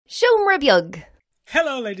Siomra Beag.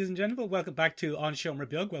 Hello, ladies and gentlemen. Welcome back to On Siomra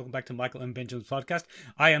Beag. Welcome back to Michael and Benjamin's podcast.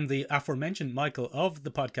 I am the aforementioned Michael of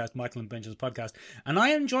the podcast, Michael and Benjamin's podcast, and I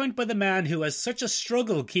am joined by the man who has such a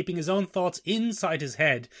struggle keeping his own thoughts inside his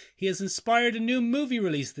head. He has inspired a new movie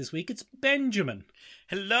release this week. It's Benjamin.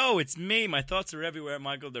 Hello, it's me. My thoughts are everywhere,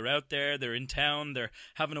 Michael. They're out there, they're in town, they're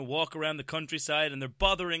having a walk around the countryside, and they're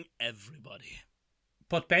bothering everybody.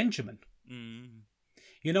 But Benjamin,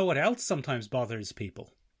 you know what else sometimes bothers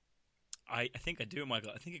people? I think I do,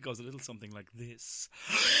 Michael. I think it goes a little something like this.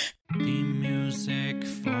 Theme music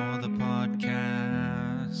for the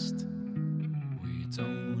podcast. We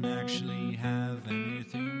don't actually have any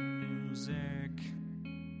theme music.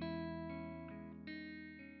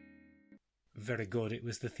 Very good. It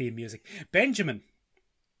was the theme music. Benjamin,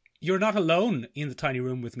 you're not alone in the tiny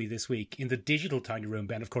room with me this week, in the digital tiny room,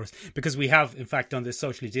 Ben, of course, because we have, in fact, done this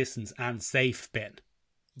socially distanced and safe, Ben.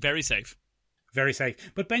 Very safe. Very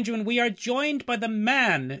safe. But Benjamin, we are joined by the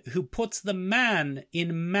man who puts the man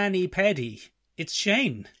in mani-pedi. It's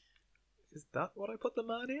Shane. Is that what I put the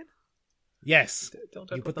man in? Yes. Don't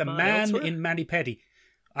I You put put the man elsewhere? in mani-pedi.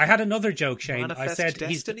 I had another joke, Shane. Manifest I said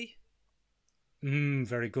destiny?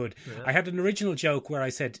 very good. Yeah. I had an original joke where I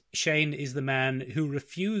said Shane is the man who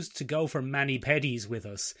refused to go for mani-pedis with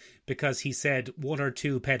us because he said 1 or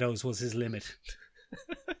 2 pedos was his limit.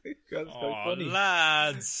 That's quite Oh, funny.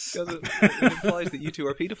 lads. Because it implies that you two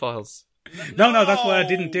are paedophiles. No, that's why I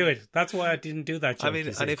didn't do it. That's why I didn't do that joke. I mean,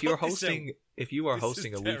 you see. and if you are This is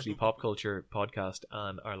hosting a weekly terrible. pop culture podcast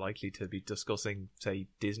and are likely to be discussing, say,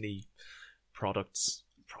 Disney products,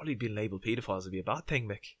 probably being labelled paedophiles would be a bad thing,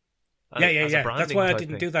 Mick. And yeah. as a That's branding why I type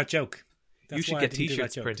didn't thing. do that joke. You That's should why I get didn't do that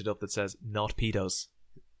T-shirts joke. printed up that says "Not pedos."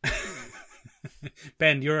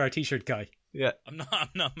 Ben, you're our t-shirt guy. Yeah, I'm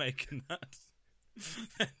not making that.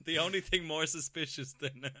 The only thing more suspicious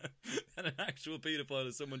than an actual paedophile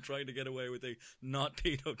is someone trying to get away with a not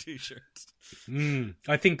pedo t-shirt.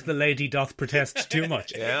 I think the lady doth protest too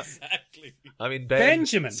much. yeah. Exactly. I mean,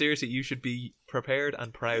 Benjamin. seriously, you should be prepared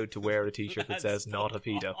and proud to wear a T-shirt that says "Not a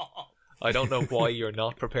pedo." I don't know why you're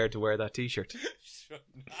not prepared to wear that T-shirt.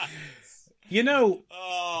 You know,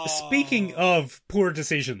 Oh. speaking of poor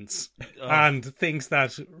decisions and things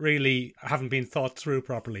that really haven't been thought through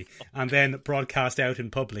properly and then broadcast out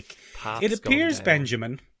in public, Paths it appears, going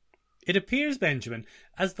down. Benjamin,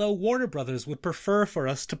 as though Warner Brothers would prefer for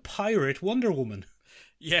us to pirate Wonder Woman.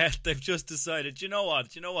 Yeah, they've just decided. Do you know what?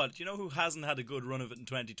 Do you know who hasn't had a good run of it in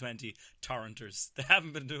 2020? Torrenters. They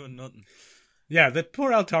haven't been doing nothing. Yeah, the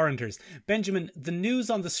poor old torrenters. Benjamin, the news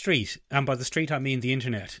on the street, and by the street I mean the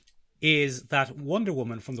internet, is that Wonder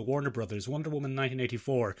Woman from the Warner Brothers, Wonder Woman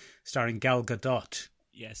 1984, starring Gal Gadot,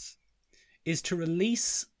 Yes. is to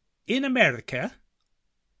release in America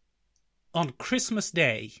on Christmas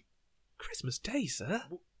Day. Christmas Day, sir.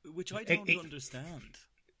 Which I don't understand.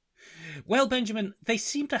 Well, Benjamin, they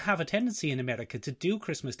seem to have a tendency in America to do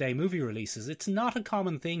Christmas Day movie releases. It's not a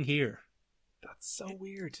common thing here. That's so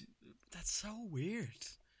weird. That's so weird.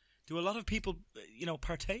 Do a lot of people,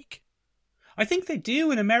 partake? I think they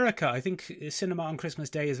do in America. I think cinema on Christmas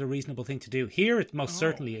Day is a reasonable thing to do. Here, it most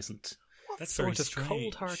certainly isn't. What That's sort very of strange.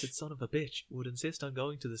 cold-hearted son of a bitch would insist on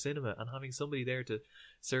going to the cinema and having somebody there to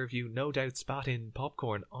serve you no doubt spat-in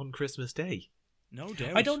popcorn on Christmas Day? No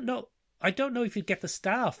doubt. I don't know if you'd get the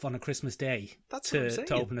staff on a Christmas Day That's what I'm saying.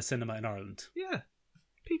 to open a cinema in Ireland. Yeah.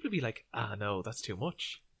 People would be like, no, that's too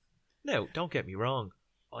much. Now, don't get me wrong.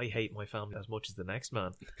 I hate my family as much as the next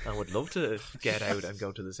man and would love to get out and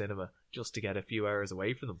go to the cinema just to get a few hours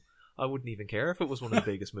away from them. I wouldn't even care if it was one of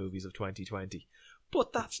the biggest movies of 2020.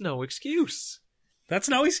 But that's no excuse. That's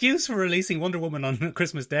no excuse for releasing Wonder Woman on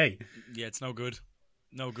Christmas Day. Yeah, it's no good.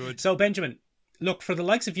 No good. So, Benjamin, look, for the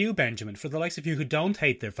likes of you, Benjamin, for the likes of you who don't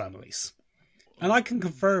hate their families, and I can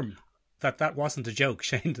confirm that wasn't a joke,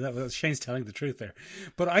 Shane. Shane's telling the truth there.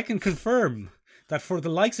 But I can confirm that for the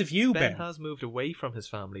likes of you, Ben Ben, has moved away from his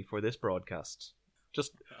family for this broadcast.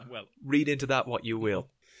 Just Well, read into that what you will.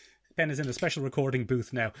 Ben is in a special recording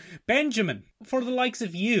booth now. Benjamin, for the likes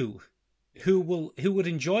of you, who would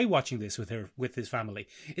enjoy watching this with his family,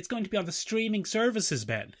 it's going to be on the streaming services,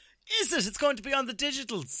 Ben. is it? It's going to be on the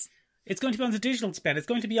digitals. It's going to be on the digitals, Ben. It's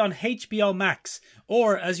going to be on HBO Max,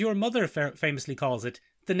 or as your mother famously calls it,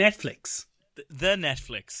 the Netflix. The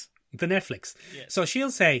Netflix. The Netflix. Yes. So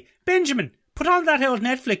she'll say, Benjamin, put on that old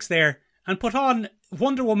Netflix there and put on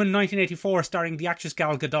Wonder Woman 1984 starring the actress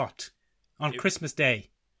Gal Gadot on Christmas Day.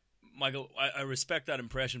 Michael, I respect that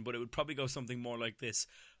impression, but it would probably go something more like this.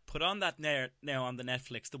 Put on that now on the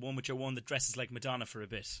Netflix, the one with your one that dresses like Madonna for a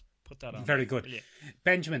bit. Put that on. Very good. Will you?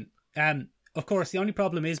 Benjamin, Of course, the only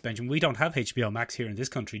problem is, Benjamin, we don't have HBO Max here in this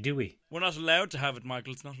country, do we? We're not allowed to have it,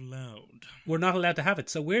 Michael. It's not allowed. We're not allowed to have it,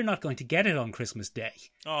 so we're not going to get it on Christmas Day.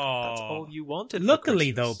 Oh, That's all you wanted. for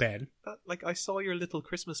Luckily, though, Christmas. Ben, Like, I saw your little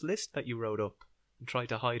Christmas list that you wrote up and tried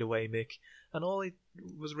to hide away, Mick, and all it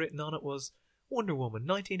was written on it was Wonder Woman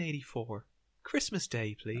 1984. Christmas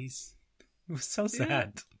Day, please. it was so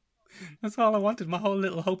sad. That's all I wanted, my whole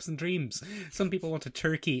little hopes and dreams. Some people wanted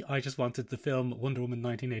Turkey. I just wanted the film Wonder Woman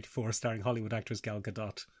 1984 starring Hollywood actress Gal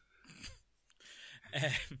Gadot.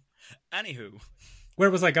 Anywho, Where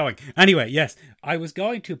was I going? Anyway, yes, I was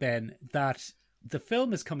going to, Ben, that the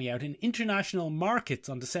film is coming out in international markets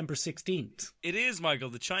on December 16th. it is, Michael.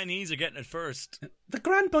 The Chinese are getting it first. The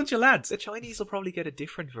grand bunch of lads. The Chinese will probably get a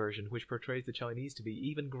different version, which portrays the Chinese to be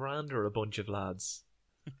even grander, a bunch of lads.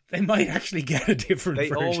 They might actually get a different They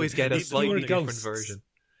version. always get a Fewer slightly different ghosts. version.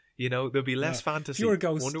 You know, there'll be less fantasy. fewer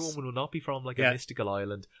ghosts. Wonder Woman will not be from like a mystical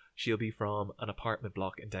island. She'll be from an apartment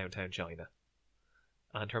block in downtown China.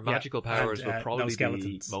 And her magical powers and, will no probably be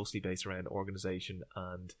skeletons. mostly based around organization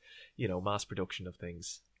and, you know, mass production of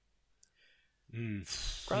things.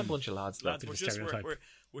 Grand bunch of lads, though. Lads, Bit of we're stereotype.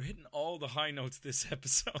 we're hitting all the high notes this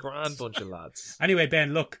episode. Grand bunch of lads. Anyway,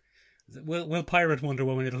 Ben, look, we'll pirate Wonder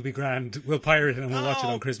Woman. It'll be grand. We'll pirate it and we'll watch it Oh.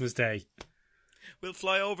 on Christmas Day. We'll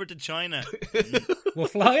fly over to China. We'll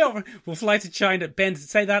fly over. We'll fly to China. Ben,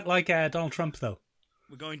 say that like Donald Trump, though.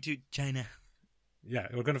 We're going to China. Yeah,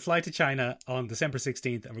 we're going to fly to China on December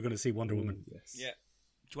 16th and we're going to see Wonder Woman. Yes. Yeah.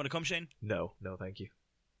 Do you want to come, Shane? No, thank you.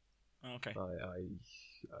 Okay. I mean,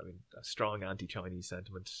 a strong anti-Chinese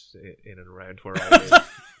sentiment in and around where I live.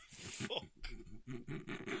 Fuck.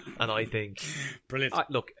 And I think, Brilliant.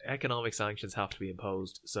 look, economic sanctions have to be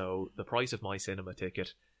imposed. So the price of my cinema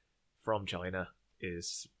ticket from China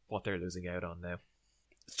is what they're losing out on now.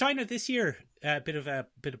 China this year, a bit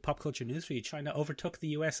of pop culture news for you. China overtook the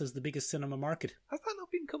US as the biggest cinema market. Has that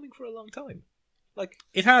not been coming for a long time? Like,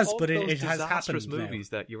 It has, all but those it has disastrous happened now. movies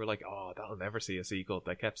that you were like, oh, that'll never see a sequel.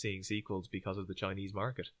 They kept seeing sequels because of the Chinese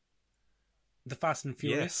market. The Fast and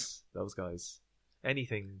Furious. Yes, those guys.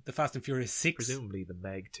 Anything. The Fast and Furious 6. Presumably, the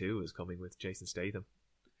Meg 2 is coming with Jason Statham.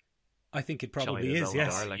 I think it probably China's is, own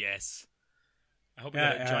yes. darling. Yes. I hope we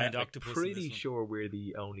Yeah, got a giant octopus. in Pretty this one. sure we're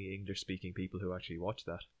the only English-speaking people who actually watch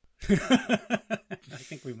that. I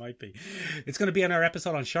think we might be. It's going to be on our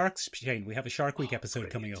episode on Sharks, Shane. We have a Shark Week episode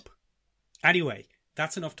coming up. Anyway,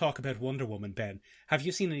 that's enough talk about Wonder Woman, Ben. Have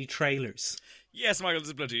you seen any trailers? Yes, Michael, there's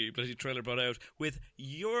a bloody trailer brought out with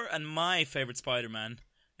your and my favourite Spider-Man,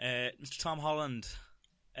 Mr. Tom Holland.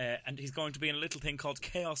 And he's going to be in a little thing called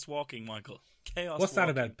Chaos Walking, Michael. Chaos What's that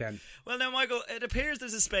Walking. about, Ben? Well, now, Michael, it appears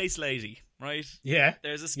there's a space lady, right? Yeah.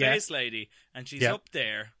 There's a space lady, and she's Yeah. up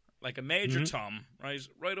there, like a Major Tom,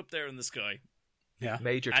 right up there in the sky. Yeah.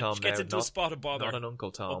 Major And Tom she gets now, into a not, spot of bother not an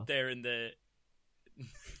Uncle Tom. up there in the...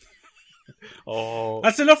 Oh,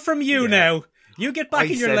 That's enough from you Yeah. now. You get back I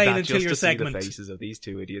in your said lane that until just your to see segment. the faces of these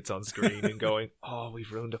two idiots on screen and going, "Oh, we've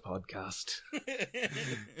ruined a podcast."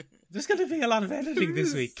 There's going to be a lot of editing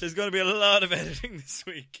this week. There's going to be a lot of editing this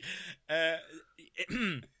week.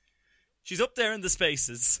 She's up there in the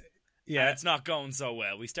spaces. And Yeah. it's not going so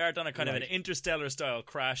well. We start on a kind of an Right. interstellar style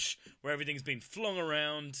crash where everything's being flung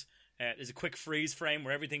around. There's a quick freeze frame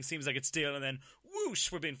where everything seems like it's still, and then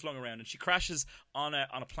whoosh, we're being flung around. And she crashes on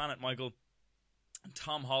a planet, Michael. And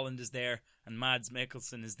Tom Holland is there, and Mads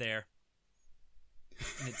Mikkelsen is there.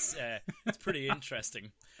 And it's pretty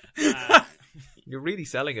interesting. You're really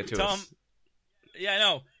selling it to Tom, us. yeah, I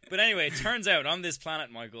know. But anyway, it turns out on this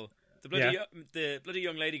planet, Michael, the bloody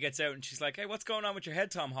young lady gets out and she's like, "Hey, what's going on with your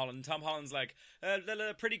head, Tom Holland?" And Tom Holland's like,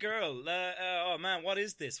 "Pretty girl. Oh man, what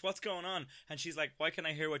is this? What's going on?" And she's like, "Why can't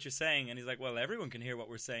I hear what you're saying?" And he's like, "Well, everyone can hear what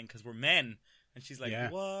we're saying because we're men." And she's like,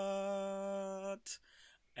 Yeah. "What?"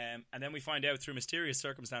 And then we find out through mysterious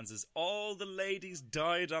circumstances, all the ladies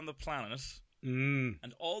died on the planet.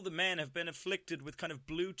 And all the men have been afflicted with kind of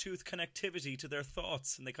Bluetooth connectivity to their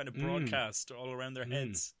thoughts, and they kind of broadcast all around their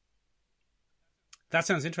heads. That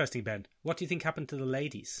sounds interesting, Ben. What do you think happened to the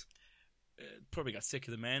ladies? Probably got sick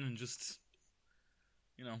of the men and just,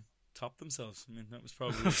 top themselves. I mean, that was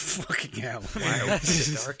probably... Fucking hell. Wow, This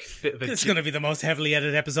bit dark. Bit of a is going to be the most heavily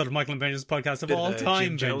edited episode of Michael and Benjamin's podcast of bit all of a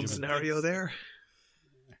time, Jim Jones Benjamin. scenario there.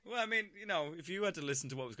 Well, I mean, if you had to listen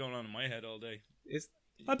to what was going on in my head all day... Is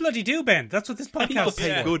I bloody do, Ben. That's what this people podcast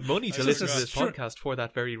pay is for. good money to I listen to swear this to God. podcast for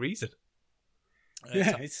that very reason?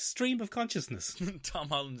 Yeah, it's a stream of consciousness. Tom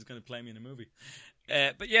Holland is going to play me in a movie.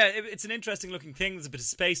 But yeah, it's an interesting looking thing. There's a bit of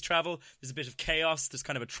space travel. There's a bit of chaos. There's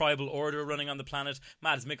kind of a tribal order running on the planet.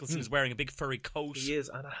 Mads Mikkelsen is wearing a big furry coat. He is,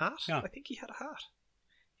 and a hat. Yeah. I think he had a hat.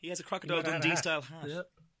 He has a Crocodile He might have had a Dundee hat. style hat. Yeah.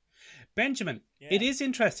 Benjamin, Yeah. it is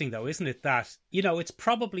interesting though, isn't it, that, you know, it's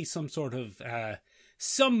probably some sort of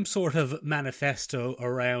manifesto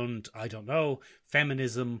around, I don't know,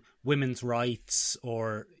 feminism, women's rights,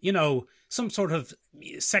 or, you know, some sort of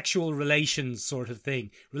sexual relations sort of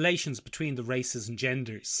thing, relations between the races and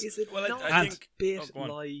genders. Is it Well, not I a think bit go on.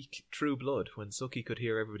 like True Blood when Suki could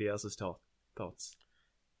hear everybody else's thoughts?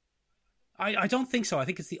 I don't think so. I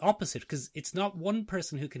think it's the opposite, because it's not one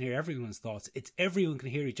person who can hear everyone's thoughts. It's everyone can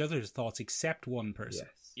hear each other's thoughts except one person.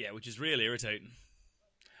 Yes. Yeah, which is really irritating.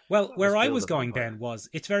 Well, That where was I Bill was the going, Vampire. Ben, was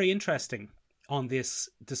it's very interesting on this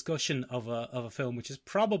discussion of a film which is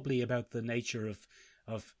probably about the nature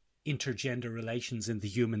of intergender relations in the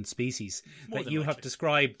human species. More That than you have likely.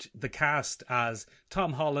 described the cast as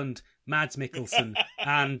Tom Holland, Mads Mikkelsen,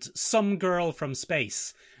 and some girl from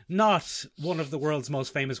space, not one of the world's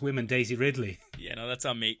most famous women, Daisy Ridley. Yeah, no, that's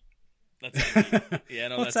on me. That's on me. Yeah,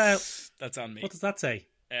 no, What's that's on me. What does that say?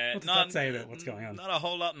 What does Not- that say about what's going on? Not a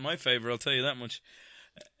whole lot in my favour, I'll tell you that much.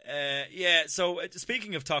 Yeah, so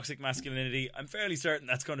speaking of toxic masculinity, I'm fairly certain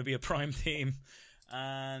that's going to be a prime theme.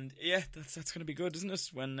 And yeah, that's going to be good, isn't it?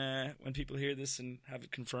 When people hear this and have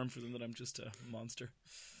it confirmed for them that I'm just a monster.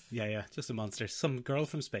 Yeah, just a monster. Some girl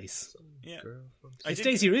from space. Yeah. Girl from- I It's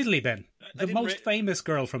didn't- Daisy Ridley, Ben. I The didn't most famous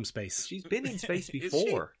girl from space. She's been in space Is she?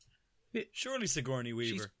 before. Surely Sigourney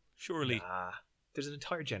Weaver. She's- Surely. Nah. There's an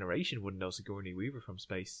entire generation wouldn't know Sigourney Weaver from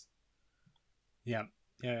space. Yeah.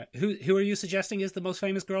 Who are you suggesting is the most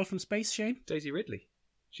famous girl from space, Shane? Daisy Ridley.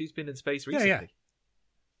 She's been in space Yeah, recently. yeah.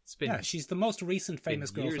 It's been, Yeah, she's the most recent been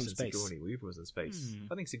famous girl years from since space. Sigourney Weaver was in space. Hmm.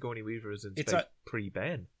 I think Sigourney Weaver was in It's space a-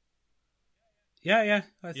 pre-Ben. Yeah.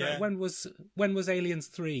 Yeah. When was Aliens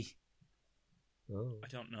 3? Oh. I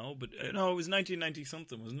don't know, but no, it was 1990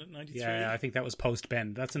 something, wasn't it? 93? Yeah, I think that was post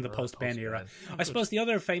Ben. That's in the post Ben era. post-Ben. I suppose the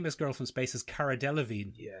other famous girl from space is Cara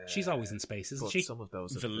Delevingne. Yeah. She's always in space, isn't But she? some of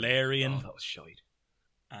those have been- Valerian. Oh, that was shite.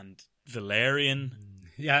 And Valerian.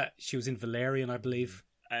 Yeah, she was in Valerian, I believe.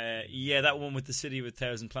 Yeah, that one with the city of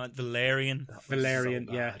 1,000 planets. Valerian. That was Valerian,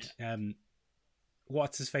 so yeah. bad.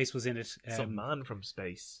 What's his face was in it? Some man from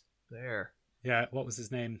space. There. Yeah, what was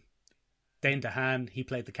his name? Dane DeHaan. He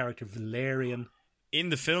played the character Valerian In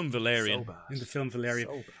the film Valerian. So bad. in the film Valerian.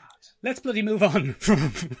 So bad. Let's bloody move on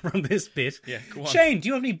from this bit. Yeah, go on. Shane, do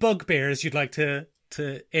you have any bugbears you'd like to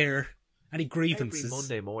air? Any grievances? Every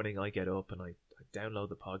Monday morning I get up and I download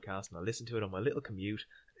the podcast and I listen to it on my little commute.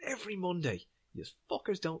 Every Monday, you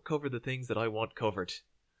fuckers don't cover the things that I want covered.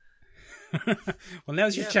 Well,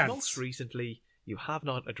 now's your Yeah, chance. Most recently, you have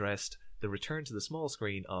not addressed the return to the small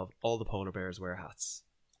screen of All the Polar Bears Wear Hats.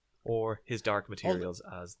 Or His Dark Materials,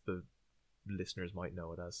 as the listeners might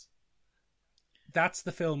know it as. That's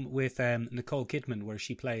the film with Nicole Kidman where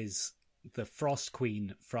she plays the Frost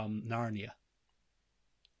Queen from Narnia.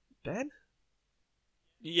 Ben?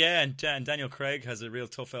 Yeah, and Daniel Craig has a real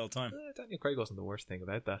tough old time. Daniel Craig wasn't the worst thing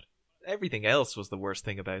about that. Everything else was the worst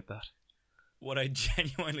thing about that. What I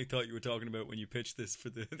genuinely thought you were talking about when you pitched this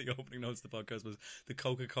for the opening notes of the podcast was the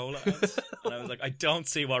Coca-Cola ads. And I was like, I don't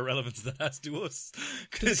see what relevance that has to us. Do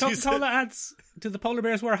the 'Cause you said- Coca-Cola ads, do the polar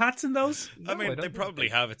bears wear hats in those? I No, mean, I don't they think probably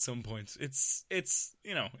they- have at some point. It's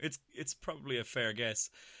you know, it's probably a fair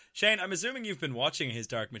guess. Shane, I'm assuming you've been watching His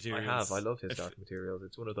Dark Materials. I have. I love His If- Dark Materials.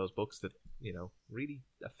 It's one of those books that, really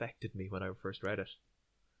affected me when I first read it.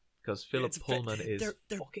 Because Philip it's ve- Pullman is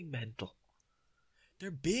they're- fucking mental.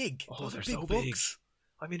 They're big. Oh, Those they're are big so big. books.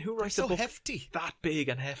 I mean, who They're writes so a book hefty. that big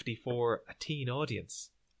and hefty for a teen audience?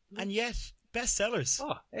 And yet, bestsellers.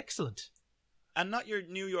 Oh, excellent. And not your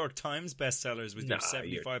New York Times bestsellers with Nah, your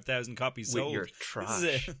 75,000 copies with sold. your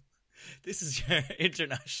trash. This is your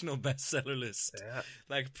international bestseller list. Yeah.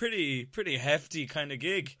 Like, pretty hefty kind of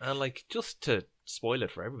gig. And, just to spoil it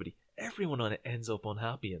for everybody, everyone on it ends up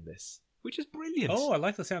unhappy in this, which is brilliant. Oh, I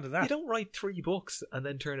like the sound of that. You don't write 3 books and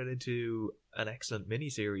then turn it into an excellent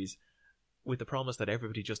miniseries with the promise that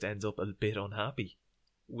everybody just ends up a bit unhappy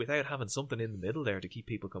without having something in the middle there to keep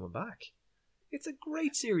people coming back. It's a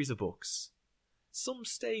great series of books. Some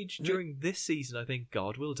stage during this season, I think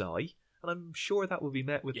God Will Die, and I'm sure that will be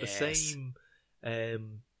met with the Yes. same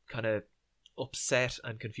kind of upset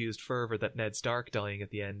and confused fervour that Ned Stark dying at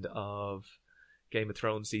the end of Game of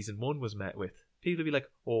Thrones Season 1 was met with. People will be like,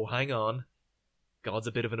 oh, hang on, God's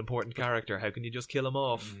a bit of an important character, how can you just kill him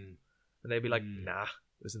off? Mm. And they'd be like, Mm. nah,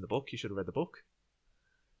 it was in the book, you should have read the book.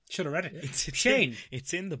 Should have read it. It's Shane,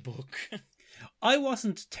 it's in the book. I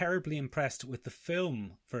wasn't terribly impressed with the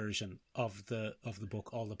film version of the book.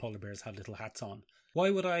 All the polar bears had little hats on. Why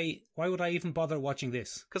would I even bother watching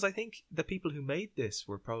this? Because I think the people who made this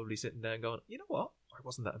were probably sitting down going, you know what, I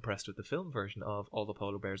wasn't that impressed with the film version of All the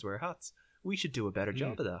Polar Bears Wear Hats. We should do a better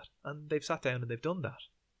job of that. And they've sat down and they've done that.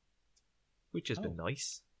 which has been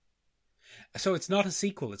nice. So it's not a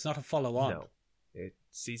sequel. It's not a follow-on. No,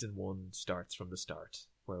 season 1 starts from the start,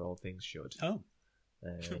 where all things should. Oh.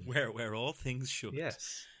 Where all things should.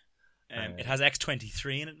 Yes. It has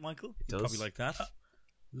X-23 in it, Michael. It does. Probably like that.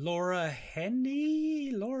 Laura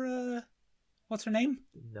Henney? Laura... What's her name?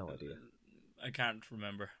 No idea. I can't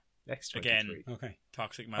remember. X23. Again. Okay.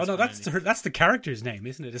 Toxic Oh, no, masculinity. that's the character's name,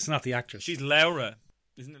 isn't it? It's not the actress. She's Laura.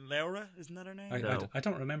 Isn't it Laura? Isn't that her name? No. I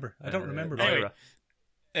don't remember. I don't remember. Anyway.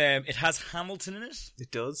 Lyra. It has Hamilton in it.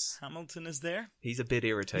 It does. Hamilton is there. He's a bit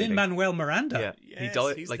irritating. Lin-Manuel Miranda. Yeah.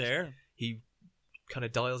 Yes, he's there. He kind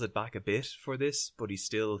of dials it back a bit for this, but he's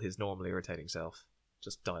still his normal irritating self.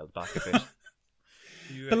 Just dialed back a bit.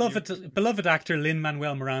 Beloved actor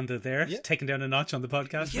Lin-Manuel Miranda there, Yeah. taken down a notch on the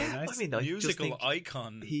podcast. Very nice. I mean, I just musical think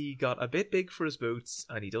icon. he got a bit big for his boots,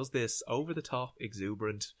 and he does this over the top,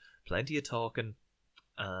 exuberant, plenty of talking,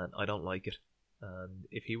 and I don't like it. And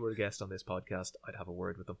if he were a guest on this podcast, I'd have a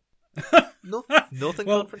word with him. Nothing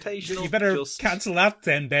Well, confrontational. you better just cancel that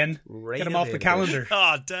then, Ben. rein Get him it off in the a bit. calendar.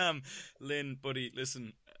 Ah, damn. Lynn, buddy,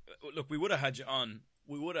 listen. Look, we would have had you on.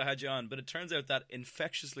 But it turns out that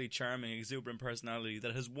infectiously charming, exuberant personality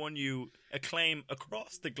that has won you acclaim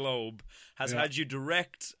across the globe has had you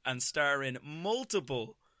direct and star in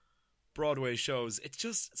multiple Broadway shows. It's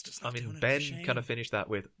just not I mean, doing it. Ben Shame. kind of finished that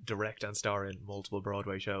with direct and star in multiple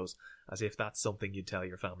Broadway shows, as if that's something you'd tell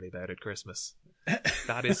your family about at Christmas.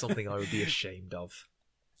 That is something I would be ashamed of.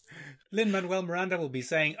 Lin-Manuel Miranda will be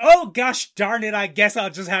saying, "Oh gosh darn it, I guess I'll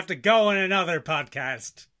just have to go on another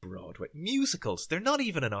podcast." Broadway musicals, they're not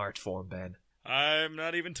even an art form, Ben. I'm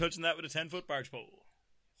not even touching that with a 10-foot barge pole.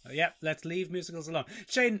 Yeah, let's leave musicals alone.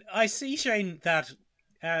 Shane, I see, Shane, that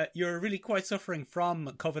you're really quite suffering from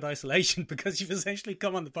COVID isolation because you've essentially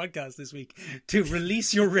come on the podcast this week to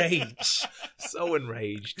release your rage. So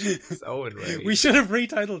enraged. So enraged. We should have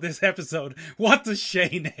retitled this episode, "What Does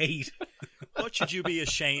Shane Hate?" What should you be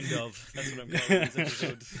ashamed of? That's what I'm calling this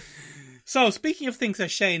episode. So, speaking of things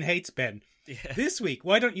that Shane hates, Ben, Yeah. this week,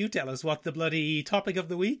 why don't you tell us what the bloody topic of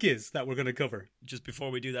the week is that we're going to cover? Just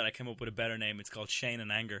before we do that, I came up with a better name. It's called Shane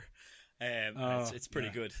and Anger. It's pretty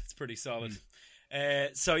good. It's pretty solid.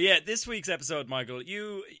 So yeah, this week's episode, Michael,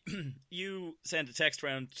 you sent a text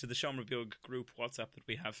round to the Sean Bug group WhatsApp that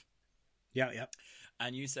we have, Yeah.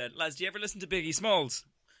 and you said, "Lads, do you ever listen to Biggie Smalls?"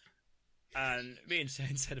 And me and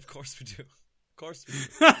Shane said, "Of course we do. Of course we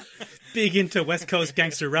do. Big into West Coast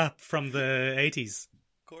gangster rap from the 80s.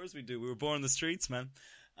 Of course we do. We were born in the streets, man."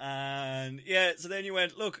 And yeah, so then you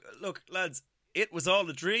went, look, lads, it was all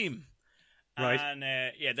a dream. Right. And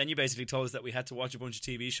then you basically told us that we had to watch a bunch of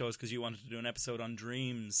TV shows because you wanted to do an episode on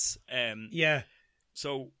dreams. Yeah.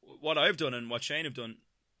 So what I've done and what Shane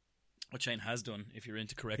has done, if you're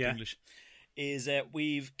into correct English, is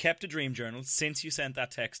we've kept a dream journal since you sent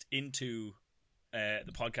that text into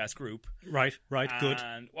the podcast group. Right, good.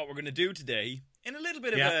 And what we're going to do today, in a little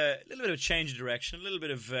bit of a change of direction, a little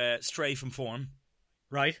bit of stray from form.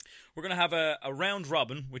 Right. We're going to have a round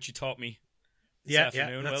robin, which you taught me this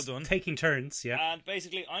afternoon. Well that's done. Taking turns, yeah. And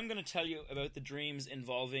basically, I'm going to tell you about the dreams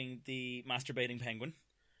involving the masturbating penguin.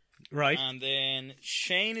 Right. And then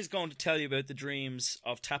Shane is going to tell you about the dreams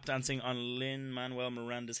of tap dancing on Lin-Manuel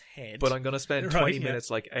Miranda's head. But I'm going to spend 20 Right, yeah.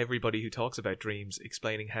 minutes like everybody who talks about dreams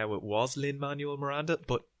explaining how it was Lin-Manuel Miranda,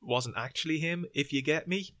 but wasn't actually him, if you get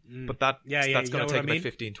me. But that's you going know to what take I mean? about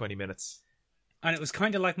 15, 20 minutes. And it was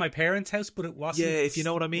kind of like my parents' house, but it wasn't. Yeah, if you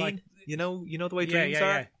know what I mean. like- you know the way dreams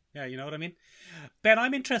are? Yeah, you know what I mean? Ben,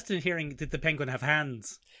 I'm interested in hearing, did the penguin have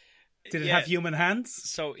hands? Did it Yeah. have human hands?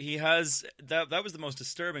 So he has... That was the most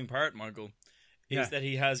disturbing part, Michael, is that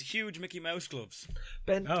he has huge Mickey Mouse gloves.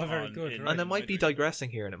 Ben, Oh, very on good. in- Right. and I might be digressing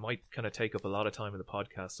here, and it might kind of take up a lot of time in the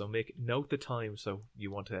podcast, so note the time so you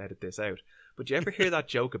want to edit this out. But do you ever hear that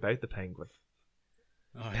joke about the penguin?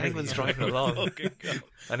 Oh, here Penguin's we go. driving along, Fucking go.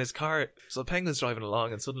 and his car... So the penguin's driving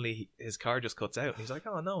along, and suddenly his car just cuts out, and he's like,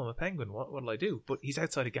 oh no, I'm a penguin, what'll I do? But he's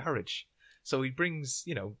outside a garage. So he brings,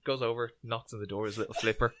 goes over, knocks on the door, his little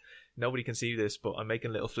flipper. Nobody can see this, but I'm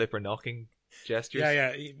making little flipper knocking gestures.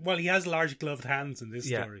 Yeah. Well, he has large gloved hands in this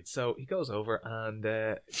Yeah, story. so he goes over and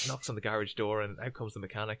knocks on the garage door, and out comes the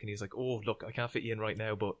mechanic, and he's like, oh, look, I can't fit you in right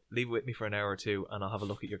now, but leave it with me for an hour or two, and I'll have a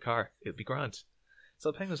look at your car. It'll be grand.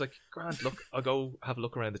 So the penguin's like, grand, look, I'll go have a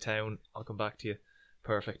look around the town, I'll come back to you.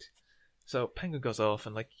 Perfect. So penguin goes off,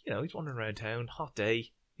 and he's wandering around town, hot day,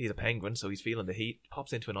 he's a penguin, so he's feeling the heat,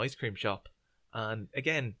 pops into an ice cream shop, and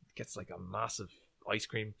again, gets like a massive ice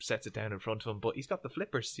cream, sets it down in front of him, but he's got the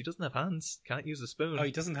flippers, he doesn't have hands, can't use a spoon. Oh,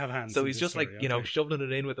 he doesn't have hands. So in he's this just story. Okay. shoveling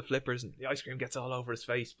it in with the flippers, and the ice cream gets all over his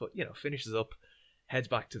face, but finishes up, heads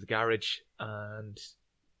back to the garage, and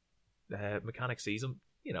the mechanic sees him,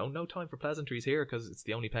 no time for pleasantries here because it's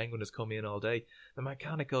the only penguin that's come in all day. The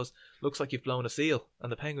mechanic goes, looks like you've blown a seal.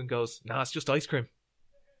 And the penguin goes, nah, it's just ice cream.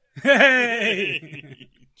 Hey!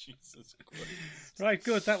 Jesus Christ. Right,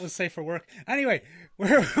 good. That was safe for work. Anyway,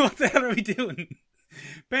 what the hell are we doing?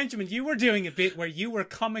 Benjamin, you were doing a bit where you were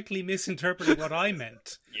comically misinterpreting what I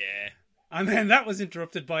meant. Yeah. And then that was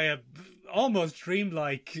interrupted by a almost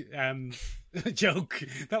dreamlike joke.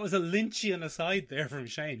 That was a Lynchian aside there from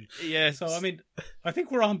Shane. Yeah. So, I mean, I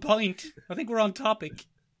think we're on point. I think we're on topic.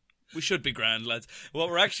 We should be grand, lads. What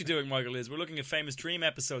we're actually doing, Michael, is we're looking at famous dream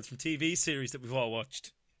episodes from TV series that we've all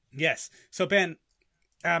watched. Yes. So, Ben,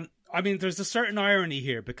 I mean, there's a certain irony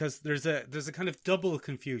here because there's a kind of double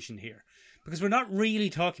confusion here. Because we're not really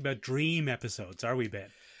talking about dream episodes, are we, Ben?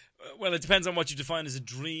 Well, it depends on what you define as a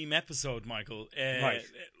dream episode, Michael. Right.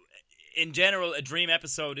 In general, a dream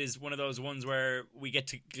episode is one of those ones where we get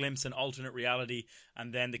to glimpse an alternate reality,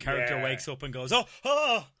 and then the character wakes up and goes,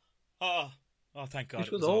 "Oh, thank God,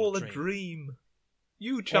 It was all a dream.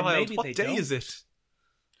 You child, what day is it?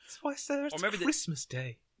 That's why I said it's Christmas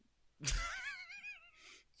Day.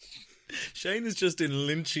 Shane is just in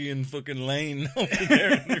Lynchian fucking lane over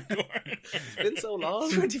there in the corner. It's been so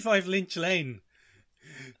long. 25 Lynch Lane.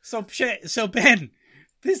 So Ben,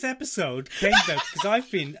 this episode came about because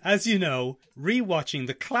I've been, as you know, rewatching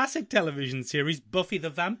the classic television series Buffy the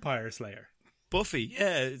Vampire Slayer. Buffy,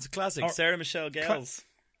 yeah, it's a classic. Sarah Michelle Gellar.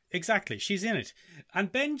 Exactly, she's in it.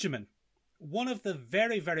 And Benjamin, one of the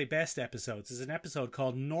very, very best episodes is an episode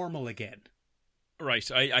called Normal Again.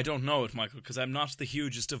 Right, I don't know it, Michael, because I'm not the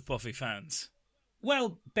hugest of Buffy fans.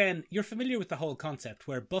 Well, Ben, you're familiar with the whole concept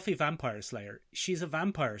where Buffy Vampire Slayer, she's a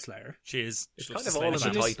vampire slayer. She is. It's kind of all in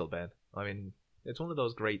the title, Ben. I mean, it's one of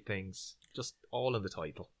those great things. Just all in the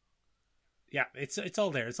title. Yeah, it's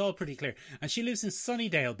all there. It's all pretty clear. And she lives in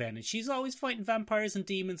Sunnydale, Ben, and she's always fighting vampires and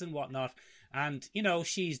demons and whatnot. And,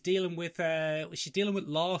 she's dealing with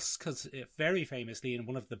loss because very famously in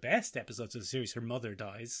one of the best episodes of the series, her mother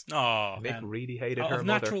dies. Oh, Nick really hated her of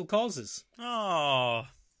mother. natural causes. Oh.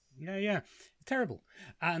 Yeah. Terrible.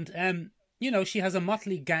 And, she has a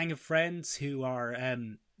motley gang of friends who are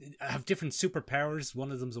have different superpowers.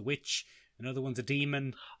 One of them's a witch. Another one's a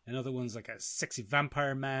demon. Another one's like a sexy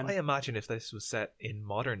vampire man. I imagine if this was set in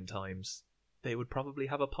modern times, they would probably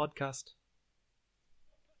have a podcast.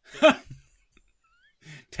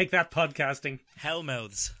 Take that, podcasting.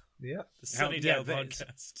 Hellmouths. Yeah. The Sunnydale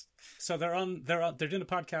podcast. So they're doing a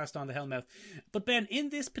podcast on the Hellmouth. But Ben, in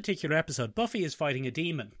this particular episode, Buffy is fighting a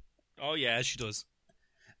demon. Oh yeah, as she does.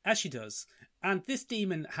 As she does. And this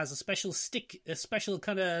demon has a special stick, a special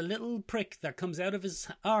kind of little prick that comes out of his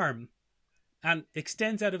arm and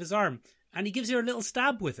extends out of his arm. And he gives her a little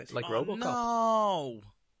stab with it. Like Robocop. No.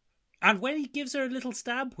 And when he gives her a little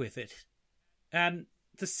stab with it,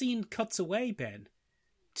 the scene cuts away, Ben,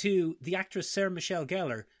 to the actress Sarah Michelle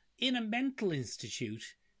Gellar in a mental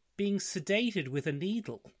institute being sedated with a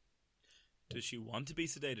needle. Does she want to be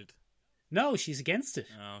sedated? No, she's against it.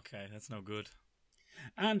 Oh, okay, that's no good.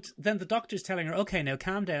 And then the doctor's telling her, okay, now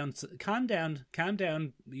calm down.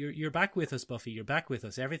 You're back with us, Buffy. You're back with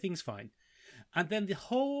us. Everything's fine. And then the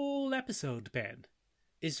whole episode, Ben,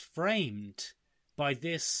 is framed by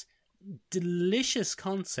this delicious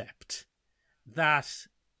concept that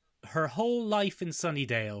her whole life in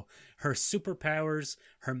Sunnydale, her superpowers,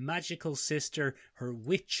 her magical sister, her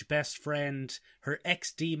witch best friend, her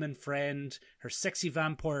ex-demon friend, her sexy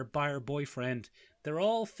vampire boyfriend, they're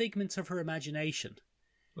all figments of her imagination.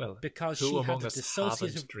 Well, because who she among had us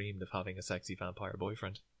dissociative... haven't dreamed of having a sexy vampire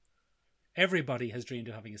boyfriend? Everybody has dreamed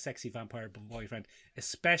of having a sexy vampire boyfriend,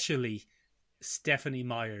 especially Stephanie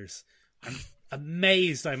Myers. I'm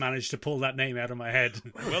amazed I managed to pull that name out of my head.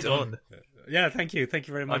 Well done. Yeah, thank you. Thank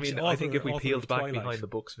you very much. I mean, I think if we peeled back Twilight. behind the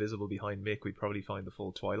books visible behind Mick, we'd probably find the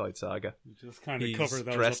full Twilight saga. Just kind of He's cover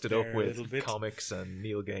those dressed it up there a with little bit. comics and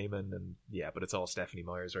Neil Gaiman, and yeah, but it's all Stephanie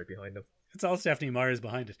Myers right behind him. It's all Stephanie Myers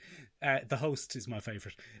behind it. The host is my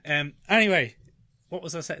favourite. Anyway, what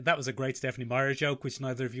was I saying? That was a great Stephanie Myers joke, which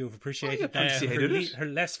neither of you have appreciated. I appreciated it. Her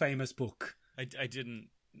less famous book. I didn't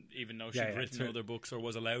even know she'd written other books or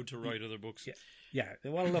was allowed to write other books. Yeah.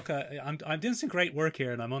 Well, look, I'm doing some great work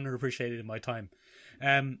here, and I'm underappreciated in my time.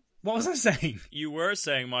 What was I saying? You were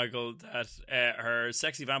saying, Michael, that her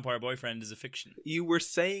sexy vampire boyfriend is a fiction. You were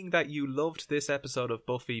saying that you loved this episode of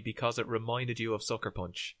Buffy because it reminded you of Sucker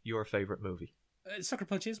Punch, your favourite movie. Sucker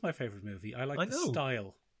Punch is my favourite movie. I like the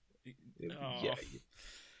style. Yeah.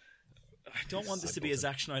 I don't want this to be a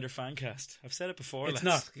Zack Snyder fan cast. I've said it before. It's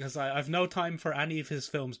not, because I've no time for any of his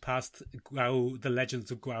films past The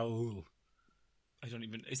Legends of Goa'uld. I don't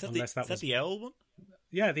even. Is that Unless the that was- the owl one?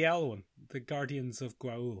 Yeah, the owl one, the Guardians of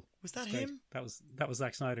Graul. Was that Great. him? That was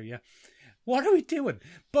Zack Snyder. Yeah. What are we doing,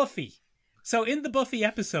 Buffy? So in the Buffy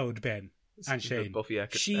episode, Ben and Speaking of Shane, Buffy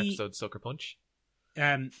episode Sucker Punch.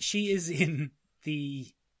 She's in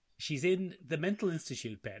the mental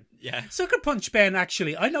institute, Ben. Yeah. Sucker Punch, Ben.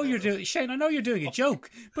 Actually, I know you're doing Shane. I know you're doing a joke,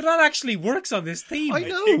 but that actually works on this theme. I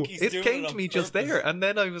know, think he's it doing came it to on me just purpose. there, and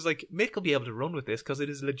then I was like, Mick will be able to run with this because it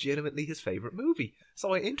is legitimately his favourite movie.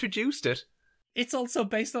 So I introduced it. It's also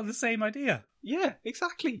based on the same idea. Yeah,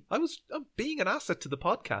 exactly. I'm being an asset to the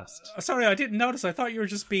podcast. Sorry, I didn't notice. I thought you were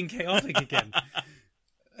just being chaotic again.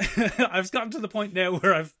 I've gotten to the point now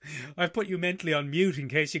where I've put you mentally on mute in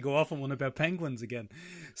case you go off on one about penguins again.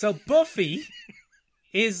 So Buffy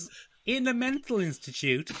is in a mental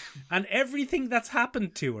institute, and everything that's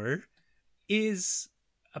happened to her is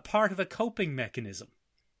a part of a coping mechanism.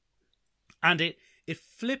 And it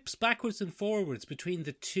flips backwards and forwards between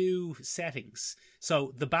the two settings.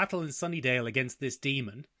 So the battle in Sunnydale against this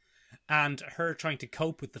demon, and her trying to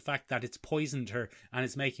cope with the fact that it's poisoned her and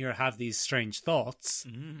it's making her have these strange thoughts.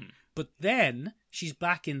 But then she's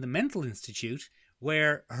back in the mental institute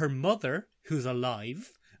where her mother, who's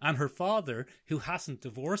alive, and her father, who hasn't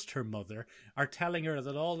divorced her mother, are telling her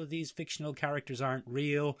that all of these fictional characters aren't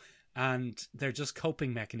real and they're just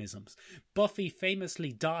coping mechanisms. Buffy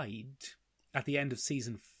famously died at the end of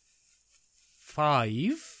season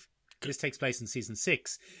 5. This takes place in season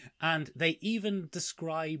 6. And they even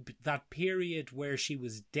describe that period where she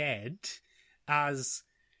was dead as,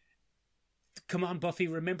 come on, Buffy,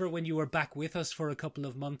 remember when you were back with us for a couple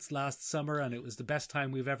of months last summer and it was the best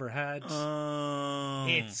time we've ever had?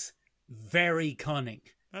 It's very cunning.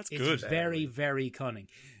 That's It's good. very, very cunning.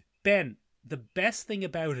 Ben, the best thing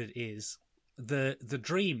about it is the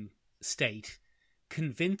dream state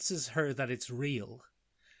convinces her that it's real.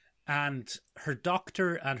 And her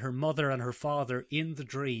doctor and her mother and her father in the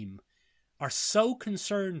dream are so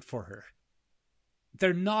concerned for her.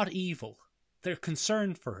 They're not evil. They're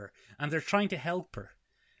concerned for her. And they're trying to help her.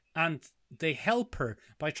 And they help her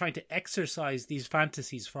by trying to exorcise these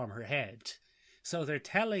fantasies from her head. So they're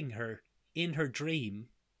telling her in her dream,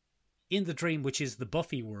 in the dream which is the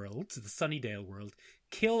Buffy world, the Sunnydale world,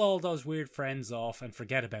 kill all those weird friends off and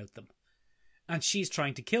forget about them. And she's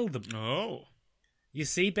trying to kill them. Oh. You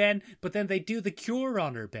see, Ben? But then they do the cure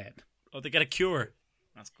on her, Ben. Oh, they get a cure.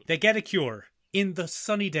 That's good. They get a cure. In the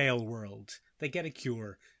Sunnydale world, they get a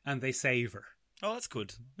cure and they save her. Oh, that's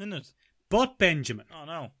good, isn't it? But, Benjamin, Oh,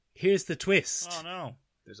 no. here's the twist. Oh, no.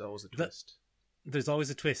 There's always a twist. There's always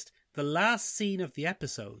a twist. The last scene of the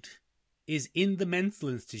episode is in the mental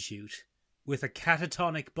institute with a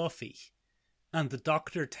catatonic Buffy and the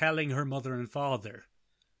doctor telling her mother and father,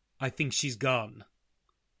 I think she's gone.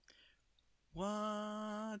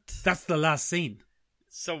 What? That's the last scene.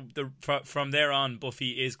 So from there on,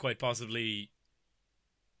 Buffy is quite possibly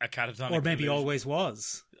a catatonic Or maybe delusion. always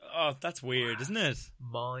was. Oh, that's weird, isn't it?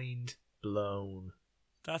 Mind blown.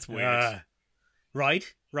 That's weird. Right.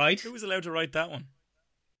 Who was allowed to write that one?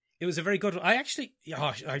 It was a very good one.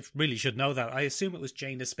 I really should know that. I assume it was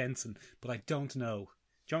Jane Espenson, but I don't know.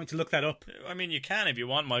 Do you want me to look that up? I mean, you can if you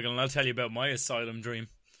want, Michael, and I'll tell you about my asylum dream.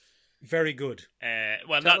 Very good.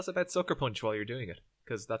 Well, Tell not us about Sucker Punch while you're doing it,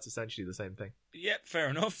 because that's essentially the same thing. Yep, fair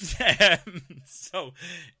enough.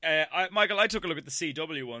 Michael, I took a look at the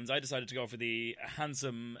CW ones. I decided to go for the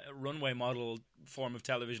handsome runway model form of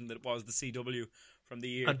television that was the CW from the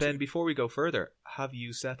year. And Ben, before we go further, have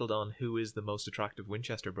you settled on who is the most attractive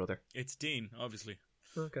Winchester brother? It's Dean, obviously.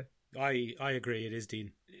 Okay. I agree. It is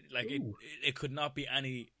Dean. Like it could not be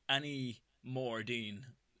any more Dean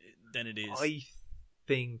than it is. I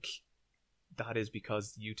think that is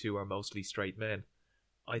because you two are mostly straight men.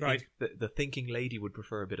 I Right. think the thinking lady would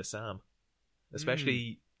prefer a bit of Sam.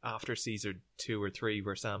 Especially after season 2 or 3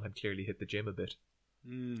 where Sam had clearly hit the gym a bit.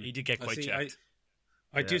 He did get I quite see, jacked.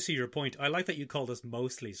 I do see your point. I like that you called us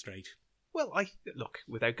mostly straight. Well, look,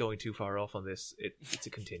 without going too far off on this, it's a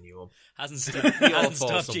continuum. Hasn't We all hasn't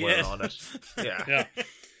fall stopped you somewhere yet. on it.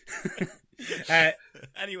 Yeah.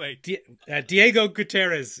 Anyway, Diego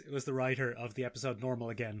Gutierrez was the writer of the episode Normal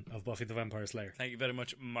Again of Buffy the Vampire Slayer. thank you very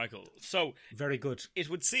much, Michael. So Very good. it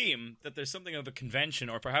would seem that there's something of a convention,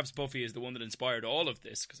 or perhaps Buffy is the one that inspired all of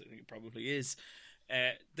this, because I think it probably is,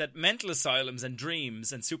 that mental asylums and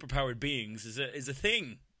dreams and superpowered beings is a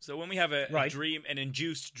thing. So when we have an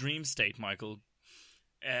induced dream state, Michael,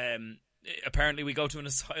 apparently we go to an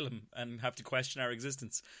asylum and have to question our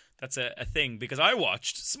existence. That's a thing, because I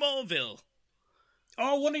watched Smallville.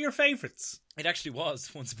 Oh, one of your favourites. It actually was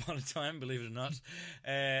once upon a time, believe it or not.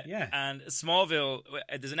 Yeah. And Smallville,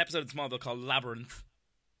 there's an episode of Smallville called Labyrinth.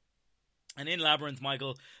 And in Labyrinth,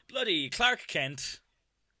 Michael, bloody Clark Kent,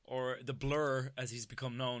 or the Blur as he's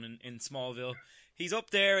become known in Smallville, he's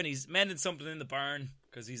up there and he's mending something in the barn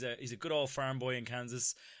because he's a good old farm boy in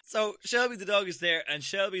Kansas. So Shelby the dog is there, and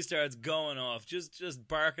Shelby starts going off, just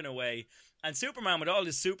barking away. And Superman, with all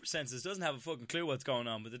his super senses, doesn't have a fucking clue what's going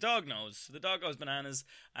on, but the dog knows. So the dog goes bananas,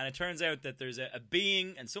 and it turns out that there's a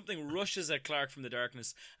being, and something rushes at Clark from the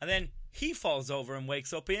darkness, and then he falls over and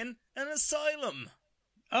wakes up in an asylum.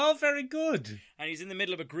 Oh, very good. And he's in the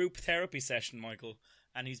middle of a group therapy session, Michael,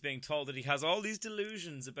 and he's being told that he has all these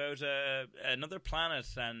delusions about another planet,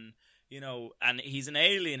 and and he's an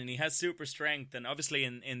alien, and he has super strength, and obviously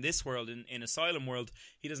in this world, in Asylum world,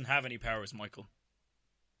 he doesn't have any powers, Michael.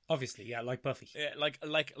 Obviously, yeah, like Buffy. Yeah, like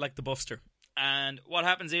the Buffster. And what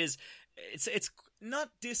happens is, it's not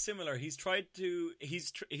dissimilar. There's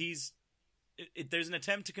an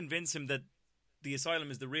attempt to convince him that the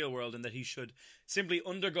asylum is the real world and that he should simply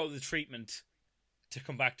undergo the treatment to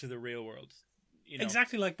come back to the real world.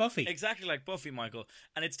 Exactly like Buffy. Exactly like Buffy, Michael.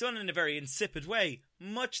 And it's done in a very insipid way.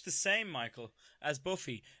 Much the same, Michael, as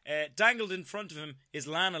Buffy. Dangled in front of him is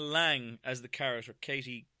Lana Lang as the character,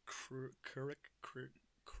 Katie Couric.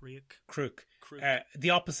 The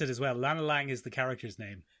opposite as well. Lana Lang is the character's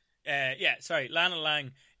name. Lana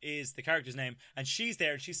Lang is the character's name, and she's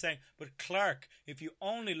there and she's saying, but Clark, if you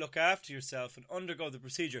only look after yourself and undergo the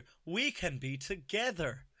procedure, we can be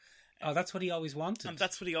together. Oh, that's what he always wanted. And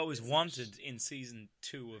that's what he always wanted in season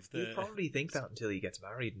 2 of the... He'll probably think that until he gets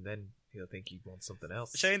married, and then he'll think he wants something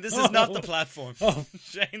else. Shane, this is not the platform. Oh,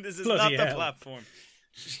 Shane, this is bloody not the hell. platform.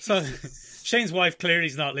 So Shane's wife clearly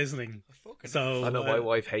is not listening. So I know my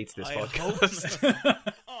wife hates this I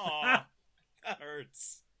podcast. Aw, that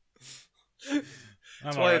hurts.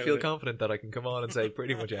 That's why I feel confident that I can come on and say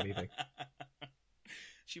pretty much anything.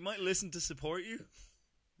 She might listen to support you.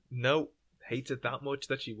 No, hates it that much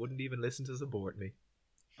that she wouldn't even listen to support me.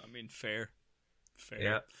 I mean, fair.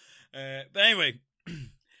 Yeah. But anyway,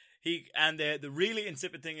 the really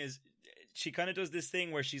insipid thing is, she kind of does this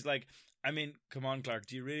thing where she's like, I mean, come on, Clark,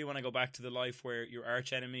 do you really want to go back to the life where your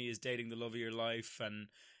arch enemy is dating the love of your life and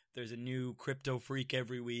there's a new crypto freak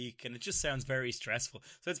every week, and it just sounds very stressful.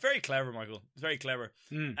 So it's very clever, Michael. It's very clever.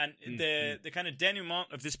 The kind of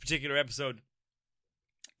denouement of this particular episode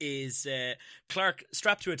is Clark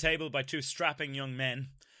strapped to a table by 2 strapping young men.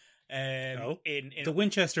 In the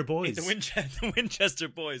Winchester Boys. The Winchester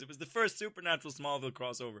Boys. It was the first Supernatural Smallville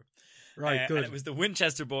crossover. Right, good. And it was the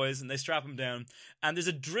Winchester Boys, and they strap him down. And there's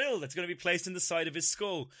a drill that's going to be placed in the side of his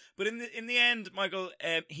skull. But in the end, Michael,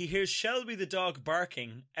 he hears Shelby the dog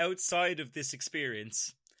barking outside of this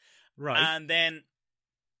experience. Right. And then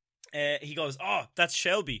he goes, oh, that's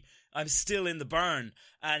Shelby. I'm still in the barn.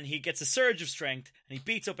 And he gets a surge of strength, and he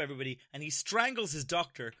beats up everybody, and he strangles his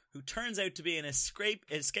doctor, who turns out to be an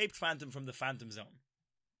escaped Phantom from the Phantom Zone.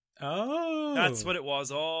 Oh. That's what it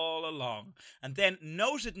was all along. And then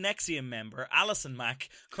noted Nexium member, Alison Mack,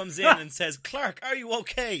 comes in and says, Clark, are you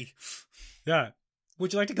okay? Yeah.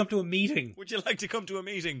 Would you like to come to a meeting? Would you like to come to a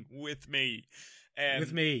meeting with me?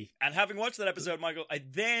 With me. And having watched that episode, Michael, I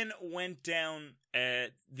then went down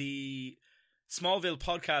the Smallville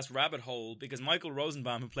podcast rabbit hole, because Michael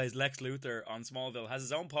Rosenbaum, who plays Lex Luthor on Smallville, has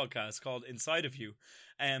his own podcast called Inside of You.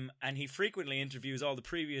 And he frequently interviews all the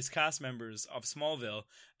previous cast members of Smallville,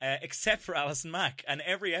 except for Alison Mack. And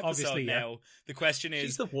every episode now, the question is...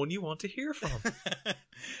 She's the one you want to hear from.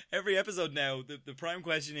 Every episode now, the prime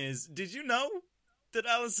question is, did you know that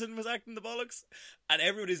Alison was acting the bollocks? And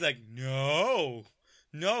everybody's like, no,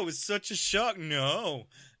 it was such a shock, no.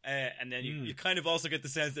 And then you kind of also get the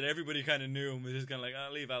sense that everybody kind of knew, and was just kind of like,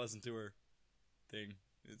 I'll leave Alison to her thing.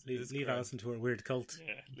 Leave Alison to her weird cult.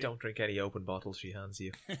 Yeah, Don't drink any open bottles she hands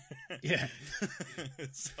you. Yeah.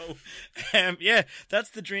 So,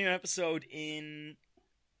 that's the dream episode in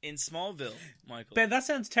Smallville, Michael. Ben, that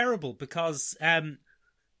sounds terrible, because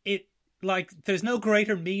there's no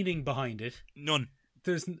greater meaning behind it. None.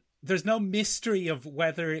 There's no mystery of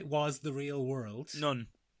whether it was the real world. None.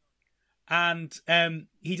 And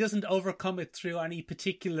he doesn't overcome it through any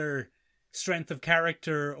particular strength of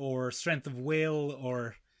character or strength of will,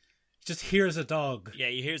 or just hears a dog. Yeah,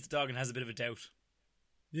 he hears the dog and has a bit of a doubt.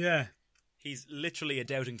 Yeah. He's literally a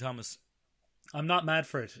doubting Thomas. I'm not mad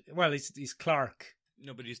for it. Well, he's Clark.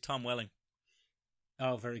 No, but he's Tom Welling.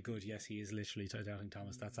 Oh, very good. Yes, he is literally doubting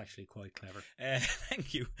Thomas. That's actually quite clever.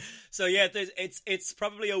 Thank you. So yeah, it's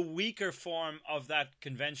probably a weaker form of that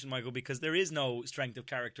convention, Michael, because there is no strength of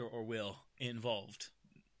character or will involved.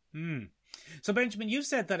 So Benjamin, you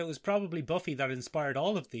said that it was probably Buffy that inspired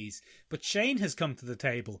all of these, but Shane has come to the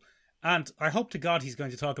table, and I hope to God he's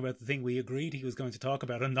going to talk about the thing we agreed he was going to talk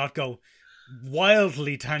about and not go,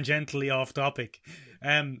 wildly tangentially off topic.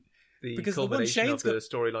 The Because the one culmination Shane's of the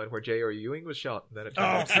storyline where J.R. Ewing was shot, and then it turned Oh,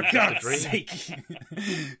 out to for be just a God's dream.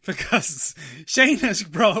 sake! Because Shane has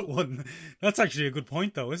brought one. That's actually a good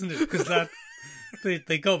point, though, isn't it? Because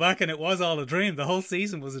they go back and it was all a dream. The whole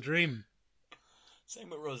season was a dream. Same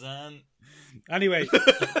with Roseanne. Anyway,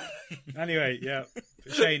 yeah.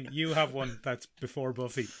 Shane, you have one that's before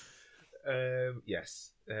Buffy.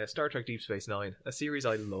 Yes. Star Trek Deep Space Nine, a series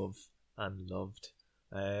I love and loved.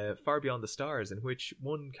 Far Beyond the Stars, in which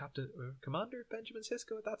one Commander Benjamin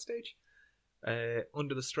Sisko at that stage,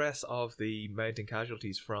 under the stress of the mounting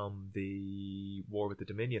casualties from the war with the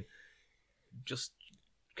Dominion, just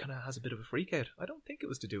kind of has a bit of a freak out. I don't think it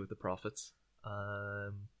was to do with the prophets,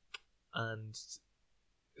 and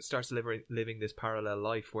starts living this parallel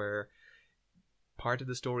life where part of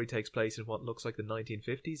the story takes place in what looks like the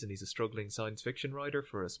 1950s, and he's a struggling science fiction writer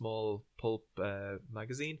for a small pulp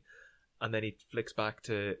magazine. And then he flicks back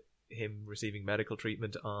to him receiving medical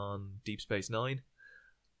treatment on Deep Space Nine.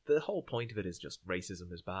 The whole point of it is just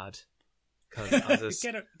racism is bad. Do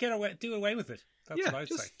away with it. That's what I'd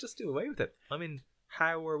say. Just do away with it. I mean,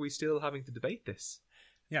 how are we still having to debate this?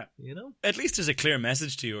 Yeah. You know? At least there's a clear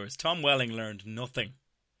message to yours. Tom Welling learned nothing.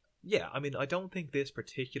 Yeah, I mean, I don't think this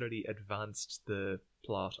particularly advanced the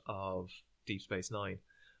plot of Deep Space Nine.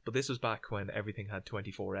 But this was back when everything had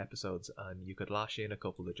 24 episodes and you could lash in a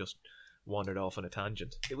couple that just wandered off on a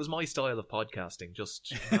tangent. It was my style of podcasting,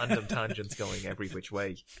 just random tangents going every which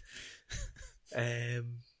way.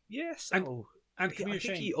 Yes, and I think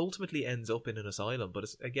Shane, he ultimately ends up in an asylum, but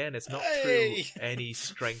it's not Hey! through any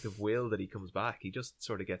strength of will that he comes back. He just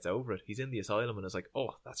sort of gets over it. He's in the asylum and is like,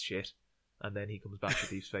 oh, that's shit. And then he comes back to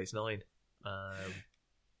Deep Space Nine.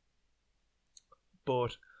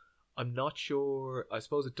 But I'm not sure. I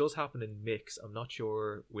suppose it does happen in mix. I'm not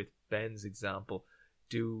sure with Ben's example.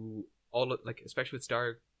 Do all of, like, especially with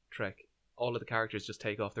Star Trek, all of the characters just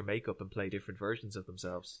take off their makeup and play different versions of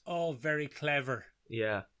themselves? all very clever.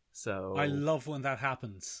 Yeah. So I love when that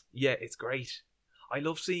happens. yeah, it's great. I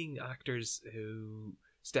love seeing actors who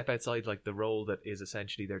step outside like the role that is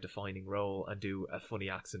essentially their defining role and do a funny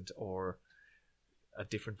accent or a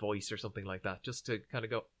different voice or something like that, just to kind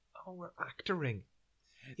of go, oh, we're actoring.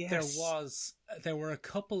 Yes. There were a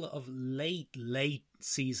couple of late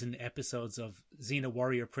season episodes of Xena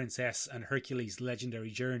Warrior Princess and Hercules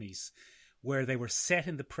Legendary Journeys where they were set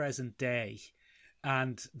in the present day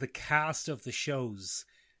and the cast of the shows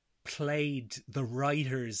played the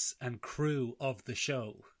writers and crew of the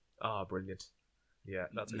show. Ah, brilliant. Yeah,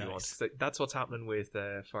 that's what you want. Nice. So that's what's happening with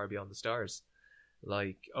Far Beyond the Stars.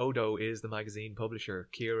 Like, Odo is the magazine publisher.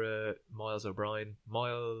 Kira, Miles O'Brien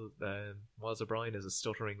is a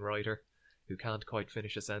stuttering writer who can't quite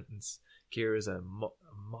finish a sentence. Kira's a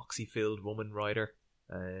moxie-filled woman writer.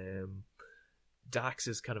 Dax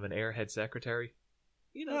is kind of an airhead secretary.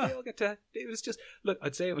 You know, they all get to... It was just... Look,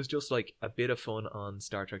 I'd say it was just like a bit of fun on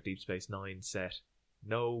Star Trek Deep Space Nine set.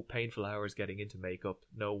 No painful hours getting into makeup.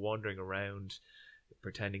 No wandering around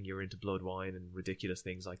pretending you're into blood wine and ridiculous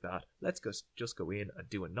things like that. Let's just go in and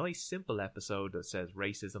do a nice, simple episode that says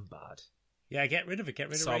racism bad. Yeah, get rid of it. Get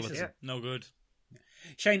rid of Solid. racism. Yeah. No good.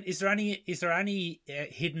 Shane, is there any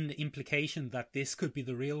hidden implication that this could be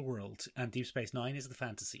the real world and Deep Space Nine is the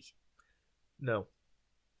fantasy? No.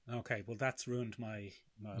 Okay, well that's ruined my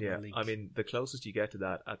Yeah, link. I mean, the closest you get to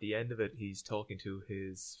that, at the end of it, he's talking to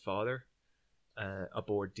his father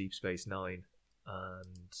aboard Deep Space Nine,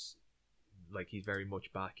 and like he's very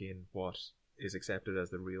much back in what is accepted as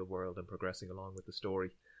the real world and progressing along with the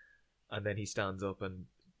story. And then he stands up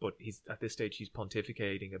but he's at this stage he's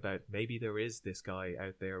pontificating about maybe there is this guy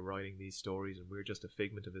out there writing these stories and we're just a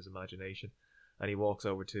figment of his imagination. And he walks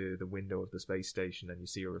over to the window of the space station and you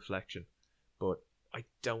see a reflection. But I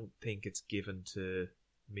don't think it's given to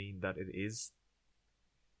mean that it is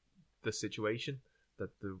the situation, that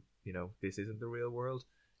this isn't the real world.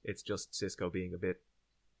 It's just Sisko being a bit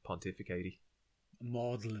pontificate-y.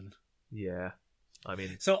 Maudlin. Yeah. I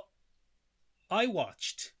mean... So, I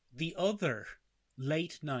watched the other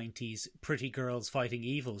late 90s Pretty Girls Fighting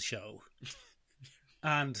Evil show.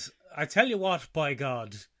 And I tell you what, by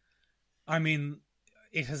God, I mean,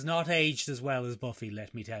 it has not aged as well as Buffy,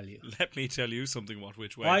 let me tell you. Let me tell you something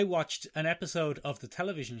which way. I watched an episode of the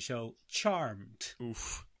television show Charmed.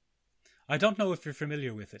 Oof. I don't know if you're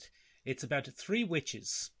familiar with it. It's about 3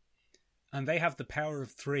 witches, and they have the power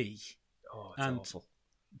of 3. Oh, it's awful.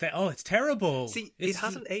 It's terrible. See, it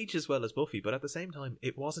hasn't aged as well as Buffy, but at the same time,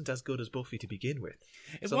 it wasn't as good as Buffy to begin with.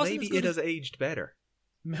 So wasn't maybe as good it has aged better.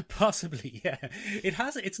 Possibly, yeah.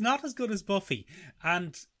 It's not as good as Buffy,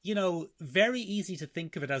 and very easy to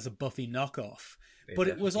think of it as a Buffy knockoff. But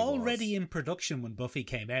it was already in production when Buffy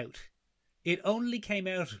came out. It only came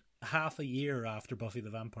out half a year after Buffy the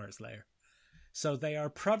Vampire Slayer, so they are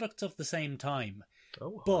products of the same time.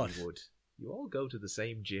 Oh, but Hollywood! You all go to the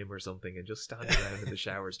same gym or something and just stand around in the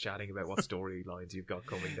showers chatting about what storylines you've got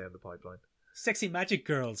coming down the pipeline. Sexy magic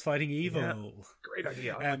girls fighting evil. Yeah. Great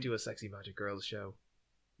idea. I would do a Sexy Magic Girls show.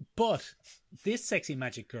 But this Sexy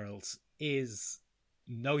Magic Girls is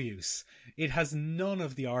no use. It has none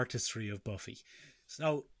of the artistry of Buffy.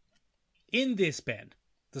 So, in this, Ben,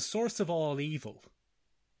 the source of all evil,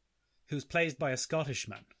 who's played by a Scottish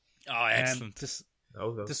man, Oh, excellent.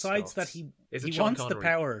 decides that he wants the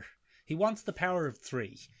power. He wants the power of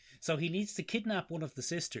 3. So he needs to kidnap one of the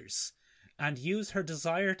sisters and use her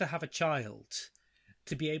desire to have a child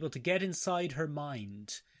to be able to get inside her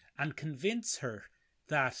mind and convince her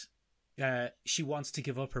that she wants to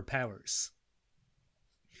give up her powers.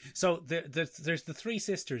 So there's the 3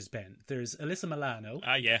 sisters, Ben. There's Alyssa Milano.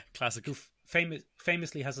 Ah, yeah, classic. Who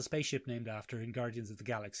famously has a spaceship named after her in Guardians of the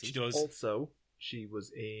Galaxy. She does. Also, she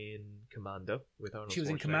was in Commando with Arnold Schwarzenegger. She was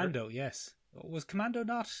in Commando, yes. Was Commando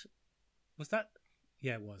not... Was that...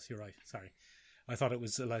 Yeah, it was. You're right. Sorry. I thought it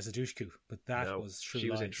was Eliza Dushku, but that was True Lies. She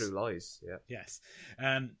was in True Lies, yeah. Yes.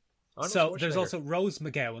 So there's also Rose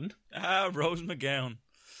McGowan. Ah, Rose McGowan.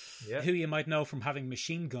 Yeah. Who you might know from having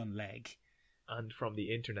Machine Gun Leg. And from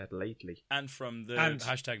the internet lately. And from the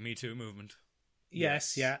hashtag #MeToo movement.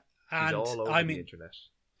 Yes, yeah. And she's all over the internet.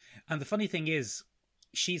 And the funny thing is,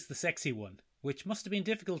 she's the sexy one, which must have been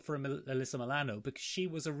difficult for Alyssa Milano because she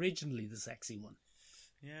was originally the sexy one.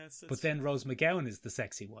 Yeah, but then Rose McGowan is the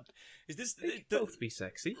sexy one. Is this both be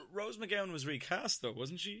sexy? Rose McGowan was recast though,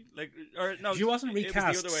 wasn't she? She wasn't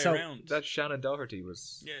recast. It was the other way around. That Shannon Doherty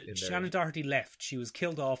was. In there. Shannon Doherty left. She was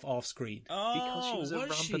killed off screen. Oh, because she was a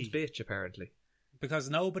rampant bitch, apparently. Because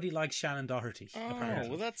nobody likes Shannon Doherty.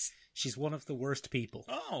 Apparently, well, she's one of the worst people.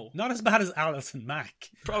 Oh, not as bad as Alison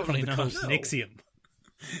Mack. Probably from the not. Nixium.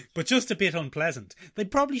 But just a bit unpleasant. They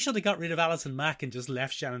probably should have got rid of Alison Mack and just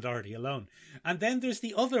left Shannon Doherty alone. And then there's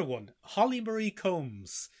the other one, Holly Marie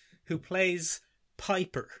Combs, who plays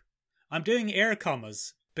Piper. I'm doing air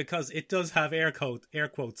commas because it does have air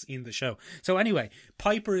quotes in the show. So anyway,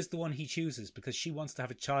 Piper is the one he chooses because she wants to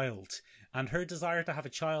have a child. And her desire to have a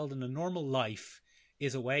child in a normal life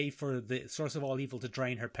is a way for the source of all evil to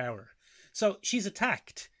drain her power. So she's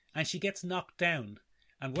attacked and she gets knocked down.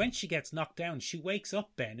 And when she gets knocked down, she wakes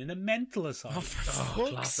up, Ben, in a mental asylum. Oh, for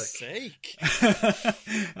fuck's sake.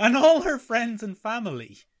 And all her friends and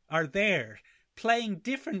family are there, playing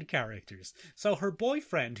different characters. So her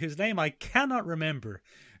boyfriend, whose name I cannot remember,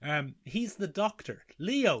 he's the doctor.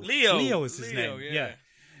 Leo is his name. Yeah.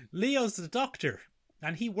 Leo's the doctor,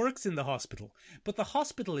 and he works in the hospital. But the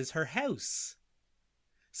hospital is her house.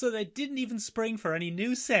 So they didn't even spring for any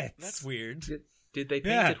new sets. That's weird. Did they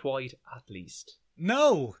paint it white, at least?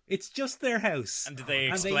 No, it's just their house. And did they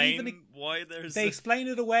explain why there's... They explain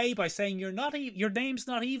it away by saying your name's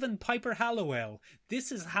not even Piper Hallowell.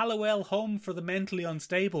 This is Hallowell Home for the Mentally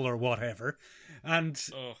Unstable or whatever. And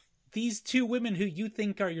these 2 women who you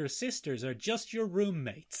think are your sisters are just your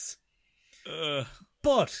roommates.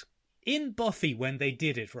 But in Buffy, when they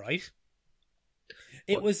did it, right,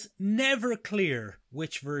 it was never clear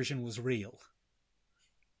which version was real.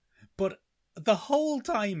 But the whole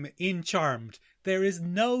time in Charmed, there is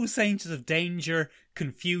no sense of danger,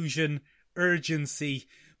 confusion, urgency.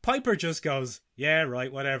 Piper just goes, yeah,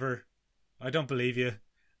 right, whatever. I don't believe you.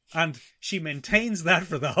 And she maintains that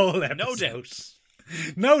for the whole episode. No doubt.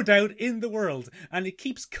 No doubt in the world. And it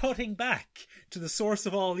keeps cutting back to the source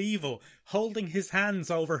of all evil, holding his hands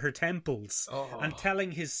over her temples and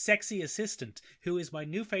telling his sexy assistant, who is my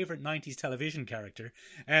new favourite 90s television character,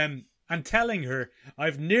 and telling her,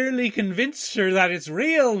 I've nearly convinced her that it's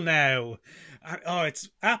real now. Oh, it's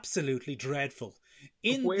absolutely dreadful.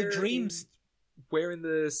 The dreams... Where in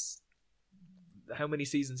this... How many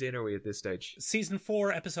seasons in are we at this stage? Season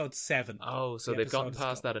 4, episode 7. Oh, so they've gotten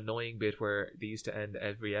past that annoying bit where they used to end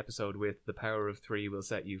every episode with the power of 3 will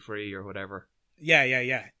set you free or whatever.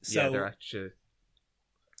 Yeah. So they're actually...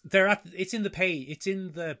 It's in the page. It's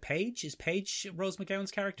in the page. Is Paige Rose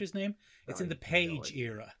McGowan's character's name? It's in the Page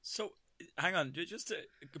era. So, hang on, just to,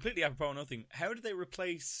 completely apropos nothing. How did they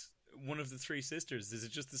replace one of the 3 sisters? Is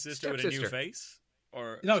it just the sister with a new face?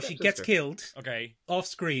 Or no, she gets killed. Okay, off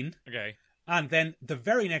screen. Okay, and then the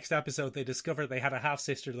very next episode, they discover they had a half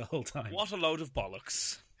sister the whole time. What a load of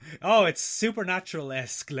bollocks! Oh, it's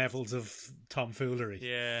Supernatural-esque levels of tomfoolery.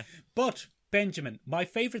 Yeah, but Benjamin, my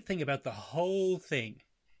favorite thing about the whole thing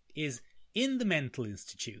is in the mental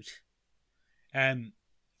institute.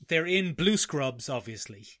 They're in blue scrubs,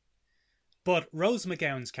 obviously. But Rose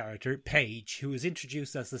McGowan's character, Paige, who is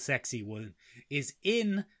introduced as the sexy one, is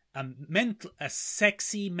in a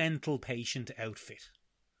sexy mental patient outfit.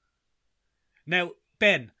 Now,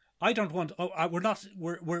 Ben, I don't want.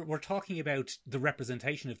 We're talking about the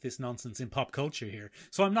representation of this nonsense in pop culture here.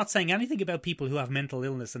 So I'm not saying anything about people who have mental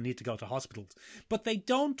illness and need to go to hospitals. But they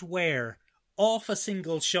don't wear off a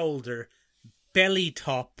single shoulder, belly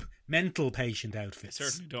top mental patient outfits. They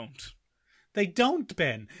certainly don't. They don't,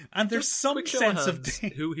 Ben. And there's Just some quick show sense of of...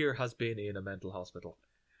 hands, who here has been in a mental hospital?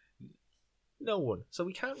 No one. So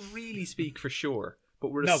we can't really speak for sure,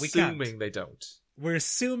 but we're assuming they don't. We're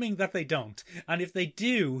assuming that they don't. And if they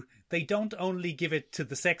do, they don't only give it to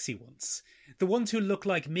the sexy ones. The ones who look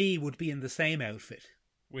like me would be in the same outfit.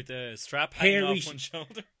 With a strap hanging Hairy off one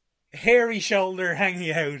shoulder. Hairy shoulder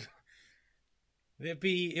hanging out.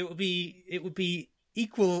 It would be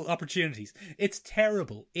equal opportunities. It's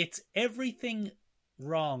terrible. It's everything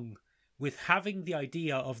wrong with having the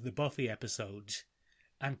idea of the Buffy episode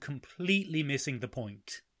and completely missing the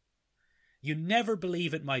point. You never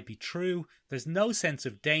believe it might be true. There's no sense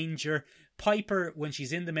of danger. Piper, when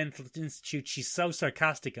she's in the mental institute, she's so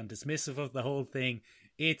sarcastic and dismissive of the whole thing.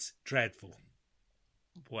 It's dreadful.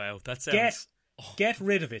 Wow, that sounds... Get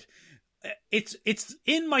rid of it. It's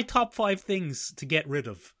in my top 5 things to get rid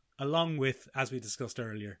of, along with, as we discussed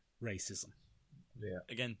earlier, racism. Yeah.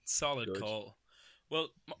 Again, solid Good. call. Well,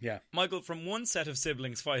 Yeah. Michael, from one set of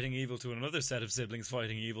siblings fighting evil to another set of siblings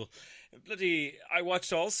fighting evil, I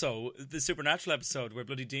watched also the Supernatural episode where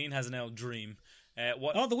bloody Dean has an old dream.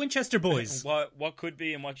 The Winchester Boys. What could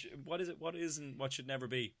be and what is and what should never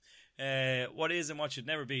be. What is and what should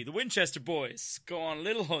never be. The Winchester Boys go on a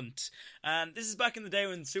little hunt. And this is back in the day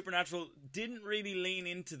when Supernatural didn't really lean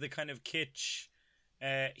into the kind of kitsch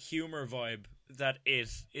humor vibe that it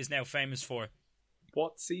is now famous for.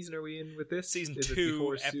 What season are we in with this? Season Is it 2,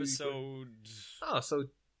 before episode... so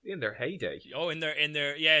in their heyday. Oh, in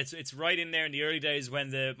their yeah, it's right in there in the early days when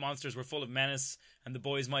the monsters were full of menace and the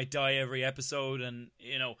boys might die every episode, and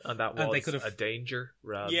And that And they was could've- a danger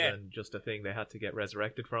rather than just a thing they had to get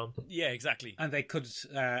resurrected from. yeah, exactly. And they could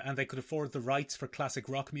afford the rights for classic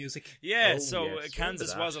rock music. Yeah, Oh, so yes,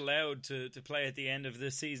 Kansas remember was that. allowed to play at the end of the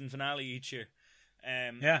season finale each year.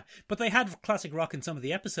 Yeah, but they had classic rock in some of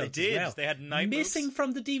the episodes. They did. As well. They had Night missing Moves.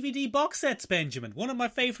 from the DVD box sets. Benjamin, one of my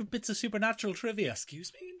favorite bits of Supernatural trivia.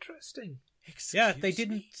 Excuse me? Interesting. Yeah, they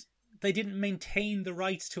didn't maintain the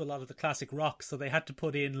rights to a lot of the classic rock, so they had to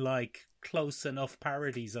put in like close enough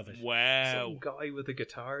parodies of it. Wow. Some guy with a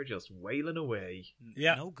guitar just wailing away.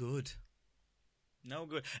 Yeah. No good. No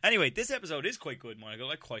good. Anyway, this episode is quite good,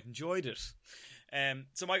 Michael. I quite enjoyed it.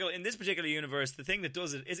 So, Michael, in this particular universe, the thing that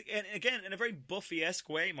does it is, and again, in a very Buffy-esque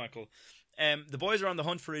way, Michael, the boys are on the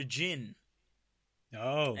hunt for a gin.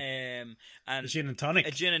 Oh, And a gin and tonic.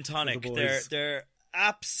 A gin and tonic. for the boys. They're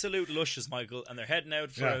absolute lushes, Michael, and they're heading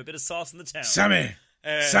out for Yeah. a bit of sauce in the town. Sammy,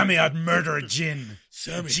 Um, I'd murder a gin.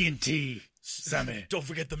 Sammy. A G&T. Sammy, Don't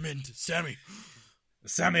forget the mint, Sammy.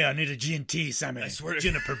 Sammy, I need a G&T, Sammy. I swear to-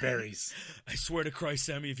 Juniper berries. I swear to Christ,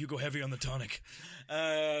 Sammy, if you go heavy on the tonic.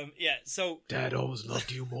 Yeah, so... Dad always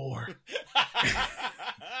loved you more.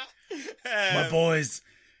 My boys.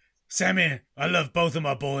 Sammy, I love both of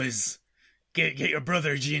my boys. Get your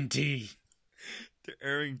brother G&T. They're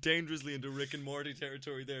erring dangerously into Rick and Morty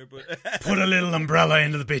territory there, but... Put a little umbrella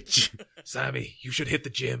into the bitch. Sammy, you should hit the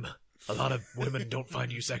gym. A lot of women don't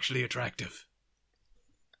find you sexually attractive.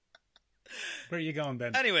 Where are you going,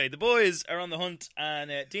 Ben? Anyway, the boys are on the hunt, and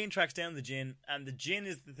Dean tracks down the gin, and the gin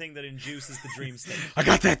is the thing that induces the dream state. I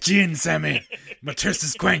got that gin, Sammy. My thirst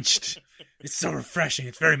is quenched. It's so refreshing.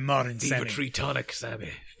 It's very modern, Fever Sammy. Tree tonic,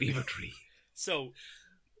 Sammy. Fever Tree. So,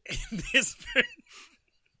 in this...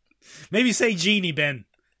 Maybe say genie, Ben.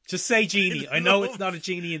 Just say genie. I know it's not a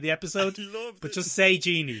genie in the episode, I love but that- just say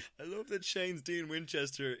genie. I love that Shane's Dean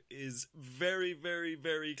Winchester is very, very,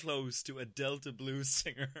 very close to a Delta blues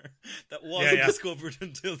singer that wasn't Yeah. discovered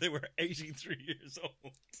until they were 83 years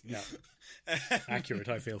old. Yeah. Accurate,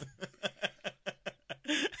 I feel.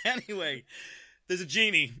 Anyway, there's a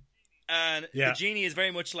genie, and Yeah. the genie is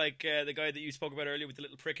very much like the guy that you spoke about earlier with the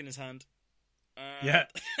little prick in his hand. Yeah.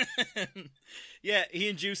 Yeah, he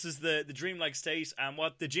induces the dreamlike state, and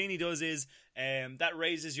what the genie does is that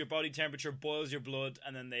raises your body temperature, boils your blood,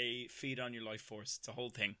 and then they feed on your life force. It's a whole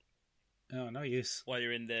thing Oh, no use. while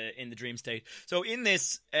you're in the dream state. So in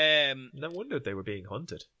this, No wonder they were being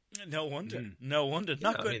hunted. no wonder, Mm. no wonder,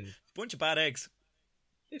 not Yeah, I good. mean- Bunch of bad eggs.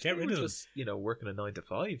 If Get they rid were of them. just, working a 9 to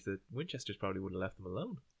 5, the Winchesters probably would have left them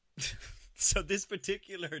alone. So this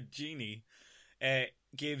particular genie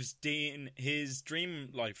gives Dean his dream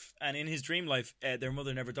life, and in his dream life, their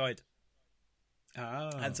mother never died. Oh.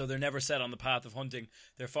 And so they're never set on the path of hunting.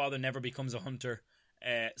 Their father never becomes a hunter,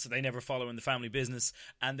 so they never follow in the family business.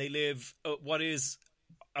 And they live what is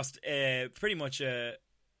pretty much a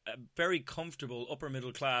very comfortable upper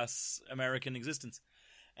middle class American existence.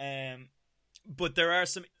 But there are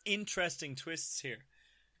some interesting twists here,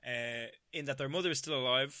 in that their mother is still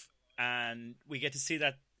alive, and we get to see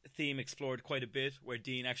that theme explored quite a bit, where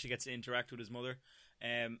Dean actually gets to interact with his mother.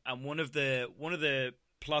 And one of the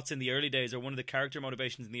plots in the early days, or one of the character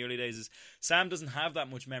motivations in the early days, is Sam doesn't have that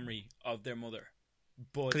much memory of their mother,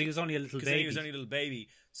 but Because he was only a little baby. he was only a little baby.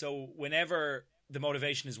 So whenever the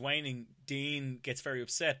motivation is waning, Dean gets very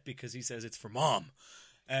upset because he says it's for mom,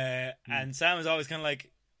 and Sam is always kind of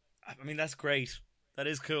like, I mean, that's great, that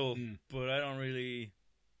is cool, but I don't really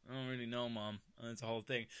know, mom, and it's a whole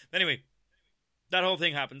thing. Anyway, that whole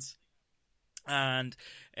thing happens, and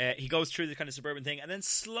he goes through the kind of suburban thing, and then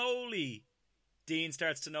slowly Dean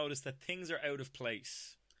starts to notice that things are out of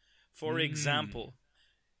place. For example,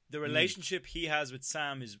 the relationship he has with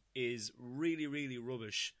Sam is really, really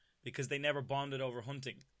rubbish, because they never bonded over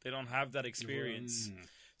hunting. They don't have that experience.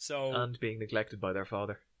 So And being neglected by their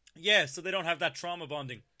father. yeah, so they don't have that trauma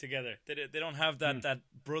bonding together. They don't have that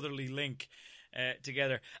brotherly link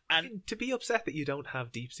together. And To be upset that you don't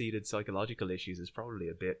have deep-seated psychological issues is probably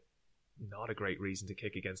a bit not a great reason to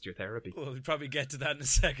kick against your therapy. we'll probably get to that in a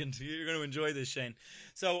second. You're going to enjoy this, Shane.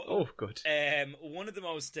 So, Oh, good. one of the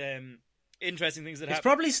most interesting things that It's happened.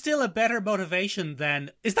 probably still a better motivation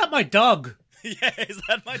than, is that my dog? Yeah, is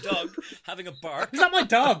that my dog having a bark? Is that my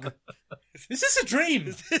dog? Is this a dream?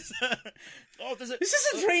 Is this there's a... Is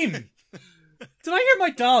this a dream? Did I hear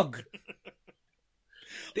my dog?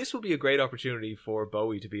 This would be a great opportunity for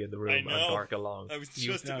Bowie to be in the room I and know. bark along. I was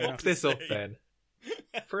You just about about up to this say. up then.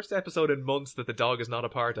 First episode in months that the dog is not a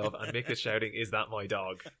part of, and Mick is shouting, "Is that my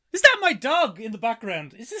dog?" Is that my dog in the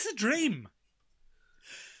background? Is this a dream?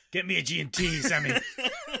 Get me a G&T, Sammy.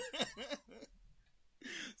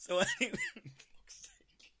 So anyway,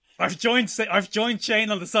 I've joined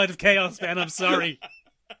Shane on the side of chaos, man. I'm sorry.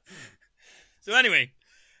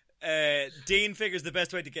 Dean figures the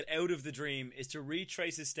best way to get out of the dream is to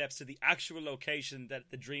retrace his steps to the actual location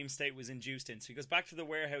that the dream state was induced in. So he goes back to the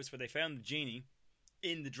warehouse where they found the genie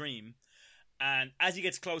in the dream, and as he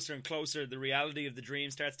gets closer and closer, the reality of the dream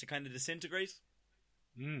starts to kind of disintegrate.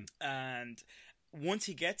 And once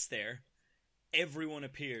he gets there, everyone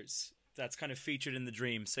appears that's kind of featured in the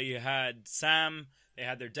dream. So you had Sam, they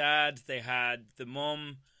had their dad, they had the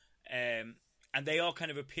mum, and they all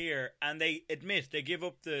kind of appear, and they admit they give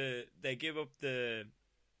up the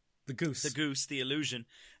goose, the illusion,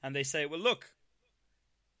 and they say, well, look,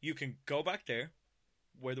 you can go back there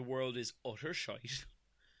where the world is utter shite.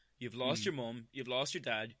 You've lost your mum, you've lost your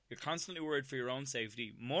dad, you're constantly worried for your own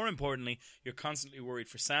safety. More importantly, you're constantly worried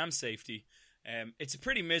for Sam's safety. It's a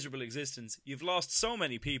pretty miserable existence. You've lost so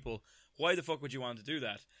many people. Why the fuck would you want to do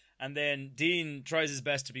that? And then Dean tries his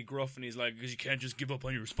best to be gruff, and he's like, because you can't just give up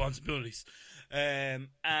on your responsibilities. And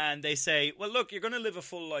they say, well, look, you're going to live a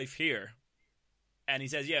full life here. And he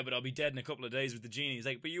says, yeah, but I'll be dead in a couple of days with the genie. He's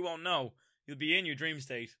like, but you won't know. You'll be in your dream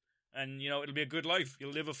state, and, it'll be a good life.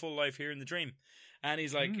 You'll live a full life here in the dream. And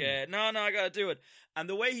he's like, no, I got to do it. And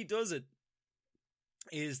the way he does it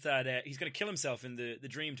is that he's going to kill himself in the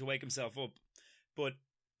dream to wake himself up. But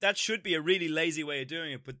that should be a really lazy way of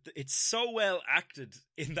doing it, but it's so well acted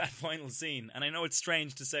in that final scene. And I know it's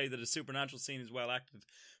strange to say that a supernatural scene is well acted,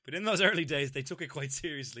 but in those early days, they took it quite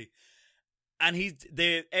seriously. And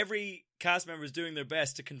every cast member is doing their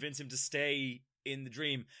best to convince him to stay in the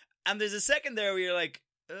dream. And there's a second there where you're like,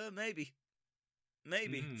 maybe.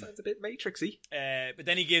 Sounds a bit Matrixy. But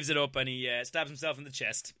then he gives it up, and he stabs himself in the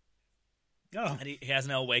chest. Oh. And he has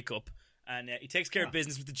an wake up. And he takes care of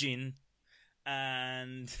business with the gin.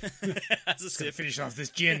 And has a Gonna sip. finish off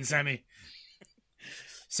this gin, Sammy.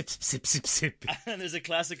 Sip, sip, sip, sip, sip. And there's a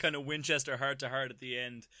classic kind of Winchester heart-to-heart at the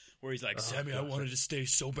end where he's like, Sammy, I wanted to stay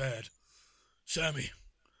so bad. Sammy,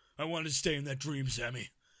 I wanted to stay in that dream, Sammy.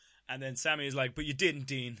 And then Sammy is like, but you didn't,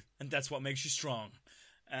 Dean, and that's what makes you strong.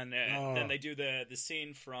 And then they do the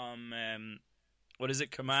scene from, what is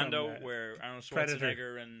it, Commando, where Arnold Schwarzenegger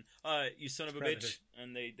Predator. and, you son of a Predator. bitch,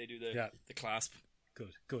 and they do the clasp.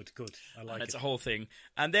 Good. I like And it's it. a whole thing.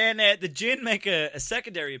 And then the Jinn make a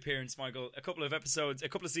secondary appearance, Michael, a couple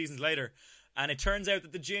of seasons later. And it turns out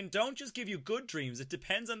that the Jinn don't just give you good dreams. It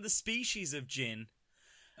depends on the species of Jinn.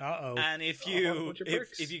 Uh-oh. And if what you a bunch of if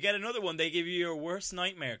bricks. you get another one, they give you your worst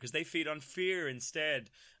nightmare because they feed on fear instead.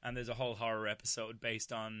 And there's a whole horror episode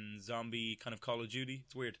based on zombie kind of Call of Duty.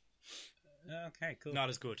 It's weird. Okay, cool. Not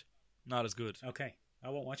as good. Not as good. Okay, I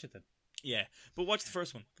won't watch it then. Yeah, but watch the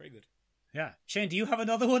first one. Very good. Yeah, Shane, do you have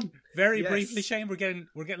another one? Very Yes. briefly, Shane. We're getting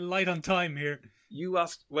light on time here. You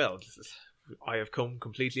asked. Well, I have come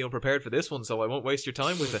completely unprepared for this one, so I won't waste your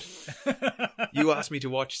time with it. You asked me to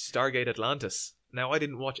watch Stargate Atlantis. Now, I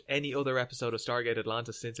didn't watch any other episode of Stargate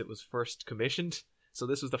Atlantis since it was first commissioned, so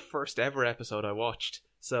this was the first ever episode I watched.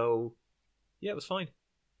 So, yeah, it was fine.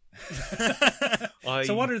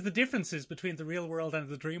 So, what are the differences between the real world and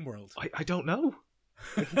the dream world? I don't know.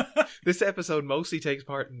 This episode mostly takes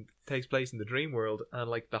place in the dream world and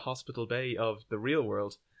like the hospital bay of the real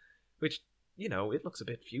world, which, you know, it looks a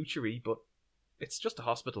bit futury, but it's just a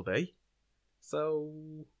hospital bay. So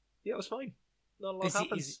yeah, it was fine. Not a lot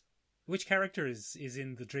happens. Which character is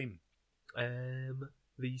in the dream?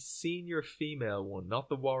 The senior female one, not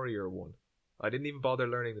the warrior one. I didn't even bother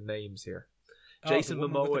learning the names here. Jason the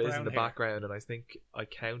woman with Momoa the is in the brown hair. background, and I think I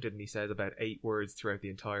counted, and he says about 8 words throughout the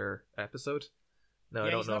entire episode. No, Yeah, I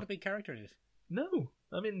don't he's know. not a big character in it. No,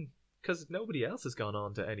 I mean, because nobody else has gone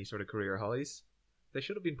on to any sort of career highs. They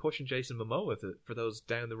should have been pushing Jason Momoa for those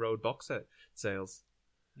down the road box set sales.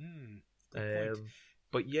 Good point.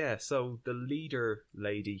 But yeah, so the leader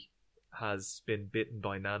lady has been bitten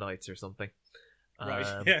by nanites or something.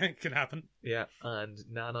 Right, yeah, it can happen. Yeah, and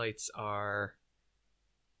nanites are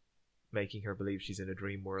making her believe she's in a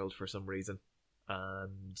dream world for some reason.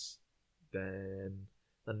 And then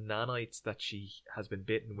the nanites that she has been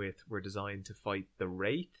bitten with were designed to fight the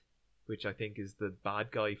Wraith, which I think is the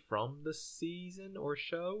bad guy from the season or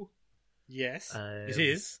show. Yes, it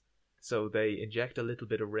is. So they inject a little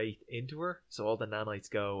bit of Wraith into her, so all the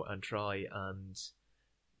nanites go and try and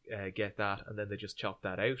get that, and then they just chop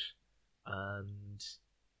that out. And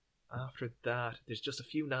after that, there's just a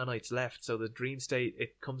few nanites left, so the dream state,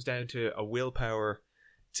 it comes down to a willpower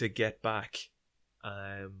to get back.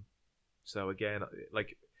 So again,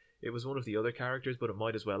 like, it was one of the other characters, but it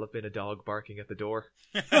might as well have been a dog barking at the door.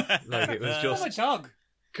 Like, it was just... Oh, my dog!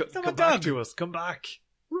 Come back to us, come back!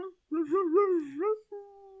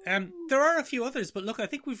 There are a few others, but look, I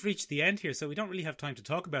think we've reached the end here, so we don't really have time to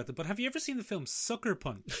talk about them. But have you ever seen the film Sucker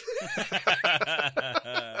Punch?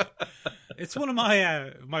 It's one of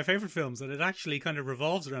my favourite films, and it actually kind of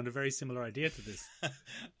revolves around a very similar idea to this.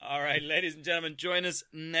 All right, ladies and gentlemen, join us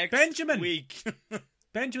next week.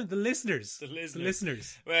 Benjamin, the listeners. The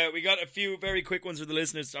listeners. Well, we got a few very quick ones for the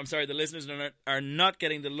listeners. I'm sorry, the listeners are not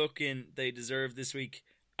getting the look in they deserve this week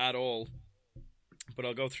at all. But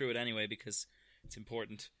I'll go through it anyway because it's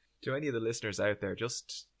important. To any of the listeners out there,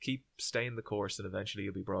 just keep staying the course and eventually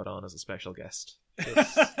you'll be brought on as a special guest.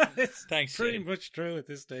 It's Thanks, pretty Shane. much true at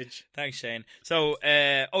this stage. Thanks, Shane. So,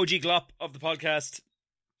 OG Glop of the podcast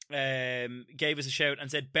gave us a shout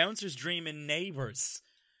and said, Bouncers dream in Neighbours.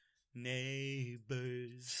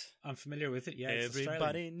 Neighbours. I'm familiar with it, yeah. It's Everybody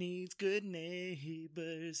Australian. needs good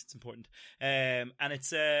neighbours. It's important. And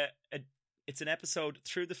it's an episode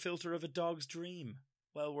through the filter of a dog's dream.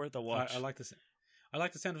 Well worth a watch. I like this. I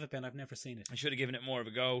like the sound of it, Ben. I've never seen it. I should have given it more of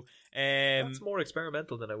a go. That's more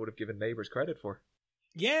experimental than I would have given Neighbours credit for.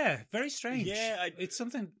 Yeah, very strange. Yeah, it's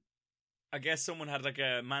something. I guess someone had like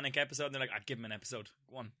a manic episode and they're like, I'd give him an episode.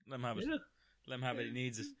 Go on, let him have it. Yeah. Let him have it, he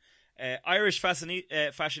needs it. Irish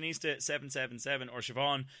Fashionista 777 or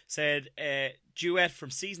Siobhan said duet from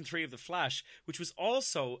season 3 of The Flash, which was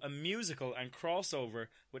also a musical and crossover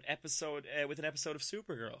with an episode of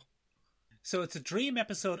Supergirl. So it's a dream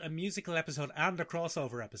episode, a musical episode, and a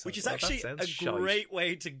crossover episode. Which is Well, actually that a sounds great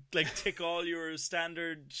way to like tick all your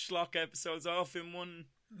standard schlock episodes off in one.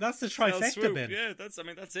 That's the fell trifecta, swoop. Ben. Yeah, that's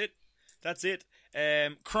it. That's it.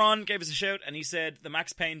 Kron gave us a shout and he said the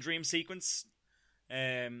Max Payne dream sequence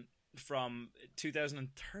from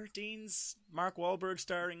 2013's Mark Wahlberg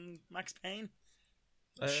starring Max Payne.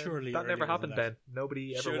 Surely that never earlier happened, than that. Ben.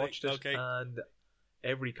 Nobody ever Surely, watched it, okay. and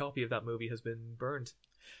every copy of that movie has been burned.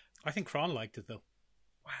 I think Kron liked it, though.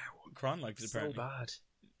 Wow, Kron liked it so apparently. bad.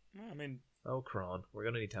 Well, I mean, Oh, Kron, we're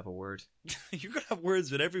gonna need to have a word. you're gonna have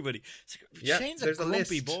words with everybody. Yeah, Shane's a there's a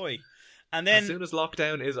grumpy list. boy. And then As soon as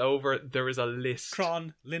lockdown is over, there is a list.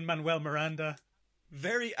 Kron, Lin-Manuel Miranda.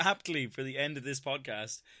 very aptly for the end of this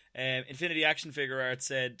podcast, Infinity Action Figure Art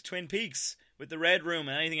said Twin Peaks with the Red Room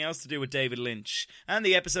and anything else to do with David Lynch. And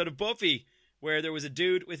the episode of Buffy where there was a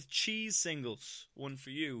dude with cheese singles. One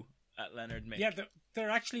for you at Leonard Mick. Yeah, there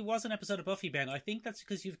actually was an episode of Buffy, Ben. I think that's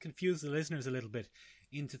because you've confused the listeners a little bit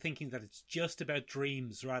into thinking that it's just about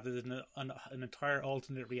dreams rather than an entire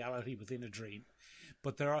alternate reality within a dream.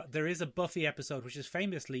 But there is a Buffy episode which is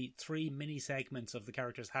famously 3 mini segments of the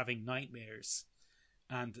characters having nightmares.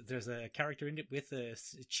 and there's a character in it with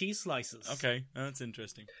cheese slices. Okay, that's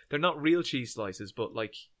interesting. They're not real cheese slices, but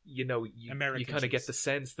like you American kind of cheese. get the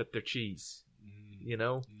sense that they're cheese.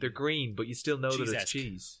 They're green, but you still know that it's Cheese-esque.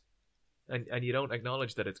 cheese, and you don't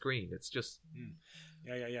acknowledge that it's green. It's just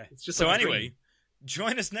Yeah. it's just So like anyway, green.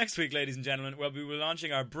 join us next week, ladies and gentlemen, where we will be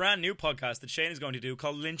launching our brand new podcast that Shane is going to do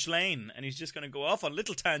called Lynch Lane, and he's just going to go off on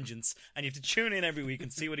little tangents, and you have to tune in every week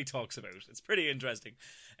and see what he talks about. It's pretty interesting.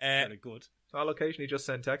 Very good. I'll occasionally just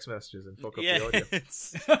send text messages and fuck up Yeah, the audio.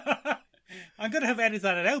 it's I'm going to have edited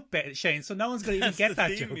that out, Shane, so no one's going to even that's get the that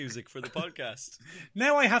theme joke. music for the podcast.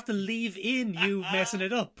 Now I have to leave in you messing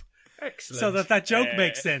it up Excellent. so that joke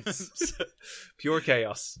makes sense. Pure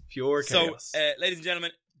chaos. Pure So, chaos. ladies and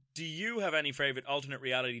gentlemen, do you have any favourite alternate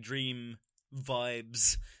reality dream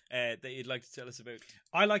vibes that you'd like to tell us about?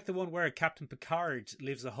 I like the one where Captain Picard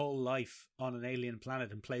lives a whole life on an alien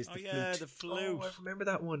planet and plays Oh the yeah, flute. the flute. I remember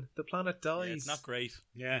that one. The planet dies. Yeah, it's not great.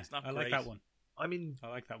 Yeah, not I like great. that one. I mean, I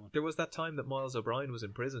like that one. there was that time that Miles O'Brien was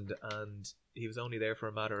imprisoned and he was only there for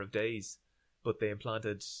a matter of days, but they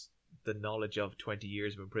implanted the knowledge of 20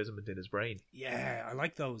 years of imprisonment in his brain. Yeah, I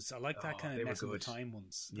like those. I like that kind they of were messing with good. time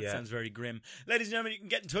ones. That sounds very grim. Ladies and gentlemen, you can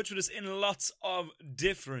get in touch with us in lots of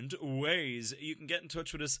different ways. You can get in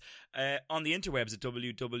touch with us on the interwebs at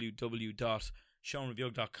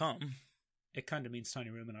www.seanreviewg.com. It kind of means tiny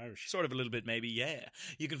room in Irish. Sort of a little bit, maybe, yeah.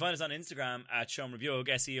 You can find us on Instagram at SeanReviewg,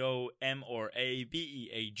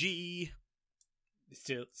 SeomRabeag.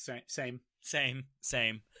 Still, same.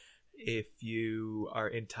 Same. If you are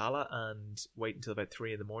in Tala and wait until about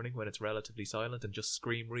 3 a.m. when it's relatively silent and just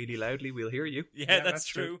scream really loudly, we'll hear you. Yeah, Yeah, that's that's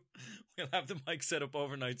true. true. We'll have the mic set up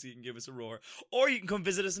overnight so you can give us a roar. Or you can come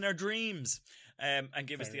visit us in our dreams and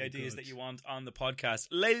give us the Very ideas good. that you want on the podcast.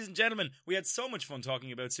 Ladies and gentlemen, we had so much fun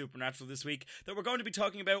talking about Supernatural this week that we're going to be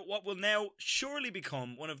talking about what will now surely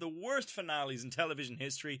become one of the worst finales in television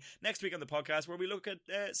history next week on the podcast, where we look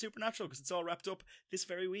at Supernatural because it's all wrapped up this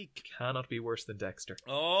very week. Cannot be worse than Dexter.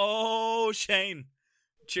 Oh, Shane.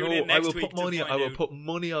 Tune No, in next I will week put money. to find I will out. put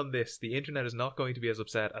money on this. The internet is not going to be as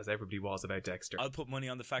upset as everybody was about Dexter. I'll put money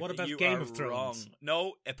on the fact What that about you Game are of Thrones? wrong.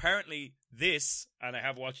 No, apparently this, and I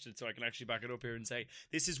have watched it so I can actually back it up here and say,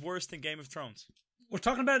 this is worse than Game of Thrones. We're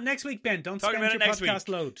talking about it next week, Ben. Don't Talking spend about your it next podcast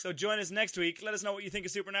week. load. So join us next week. Let us know what you think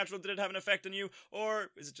of Supernatural. Did it have an effect on you?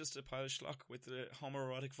 Or is it just a pile of schlock with the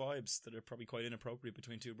homoerotic vibes that are probably quite inappropriate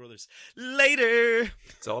between two brothers? Later!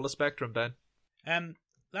 It's all a spectrum, Ben.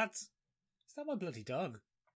 Lads, is that my bloody dog?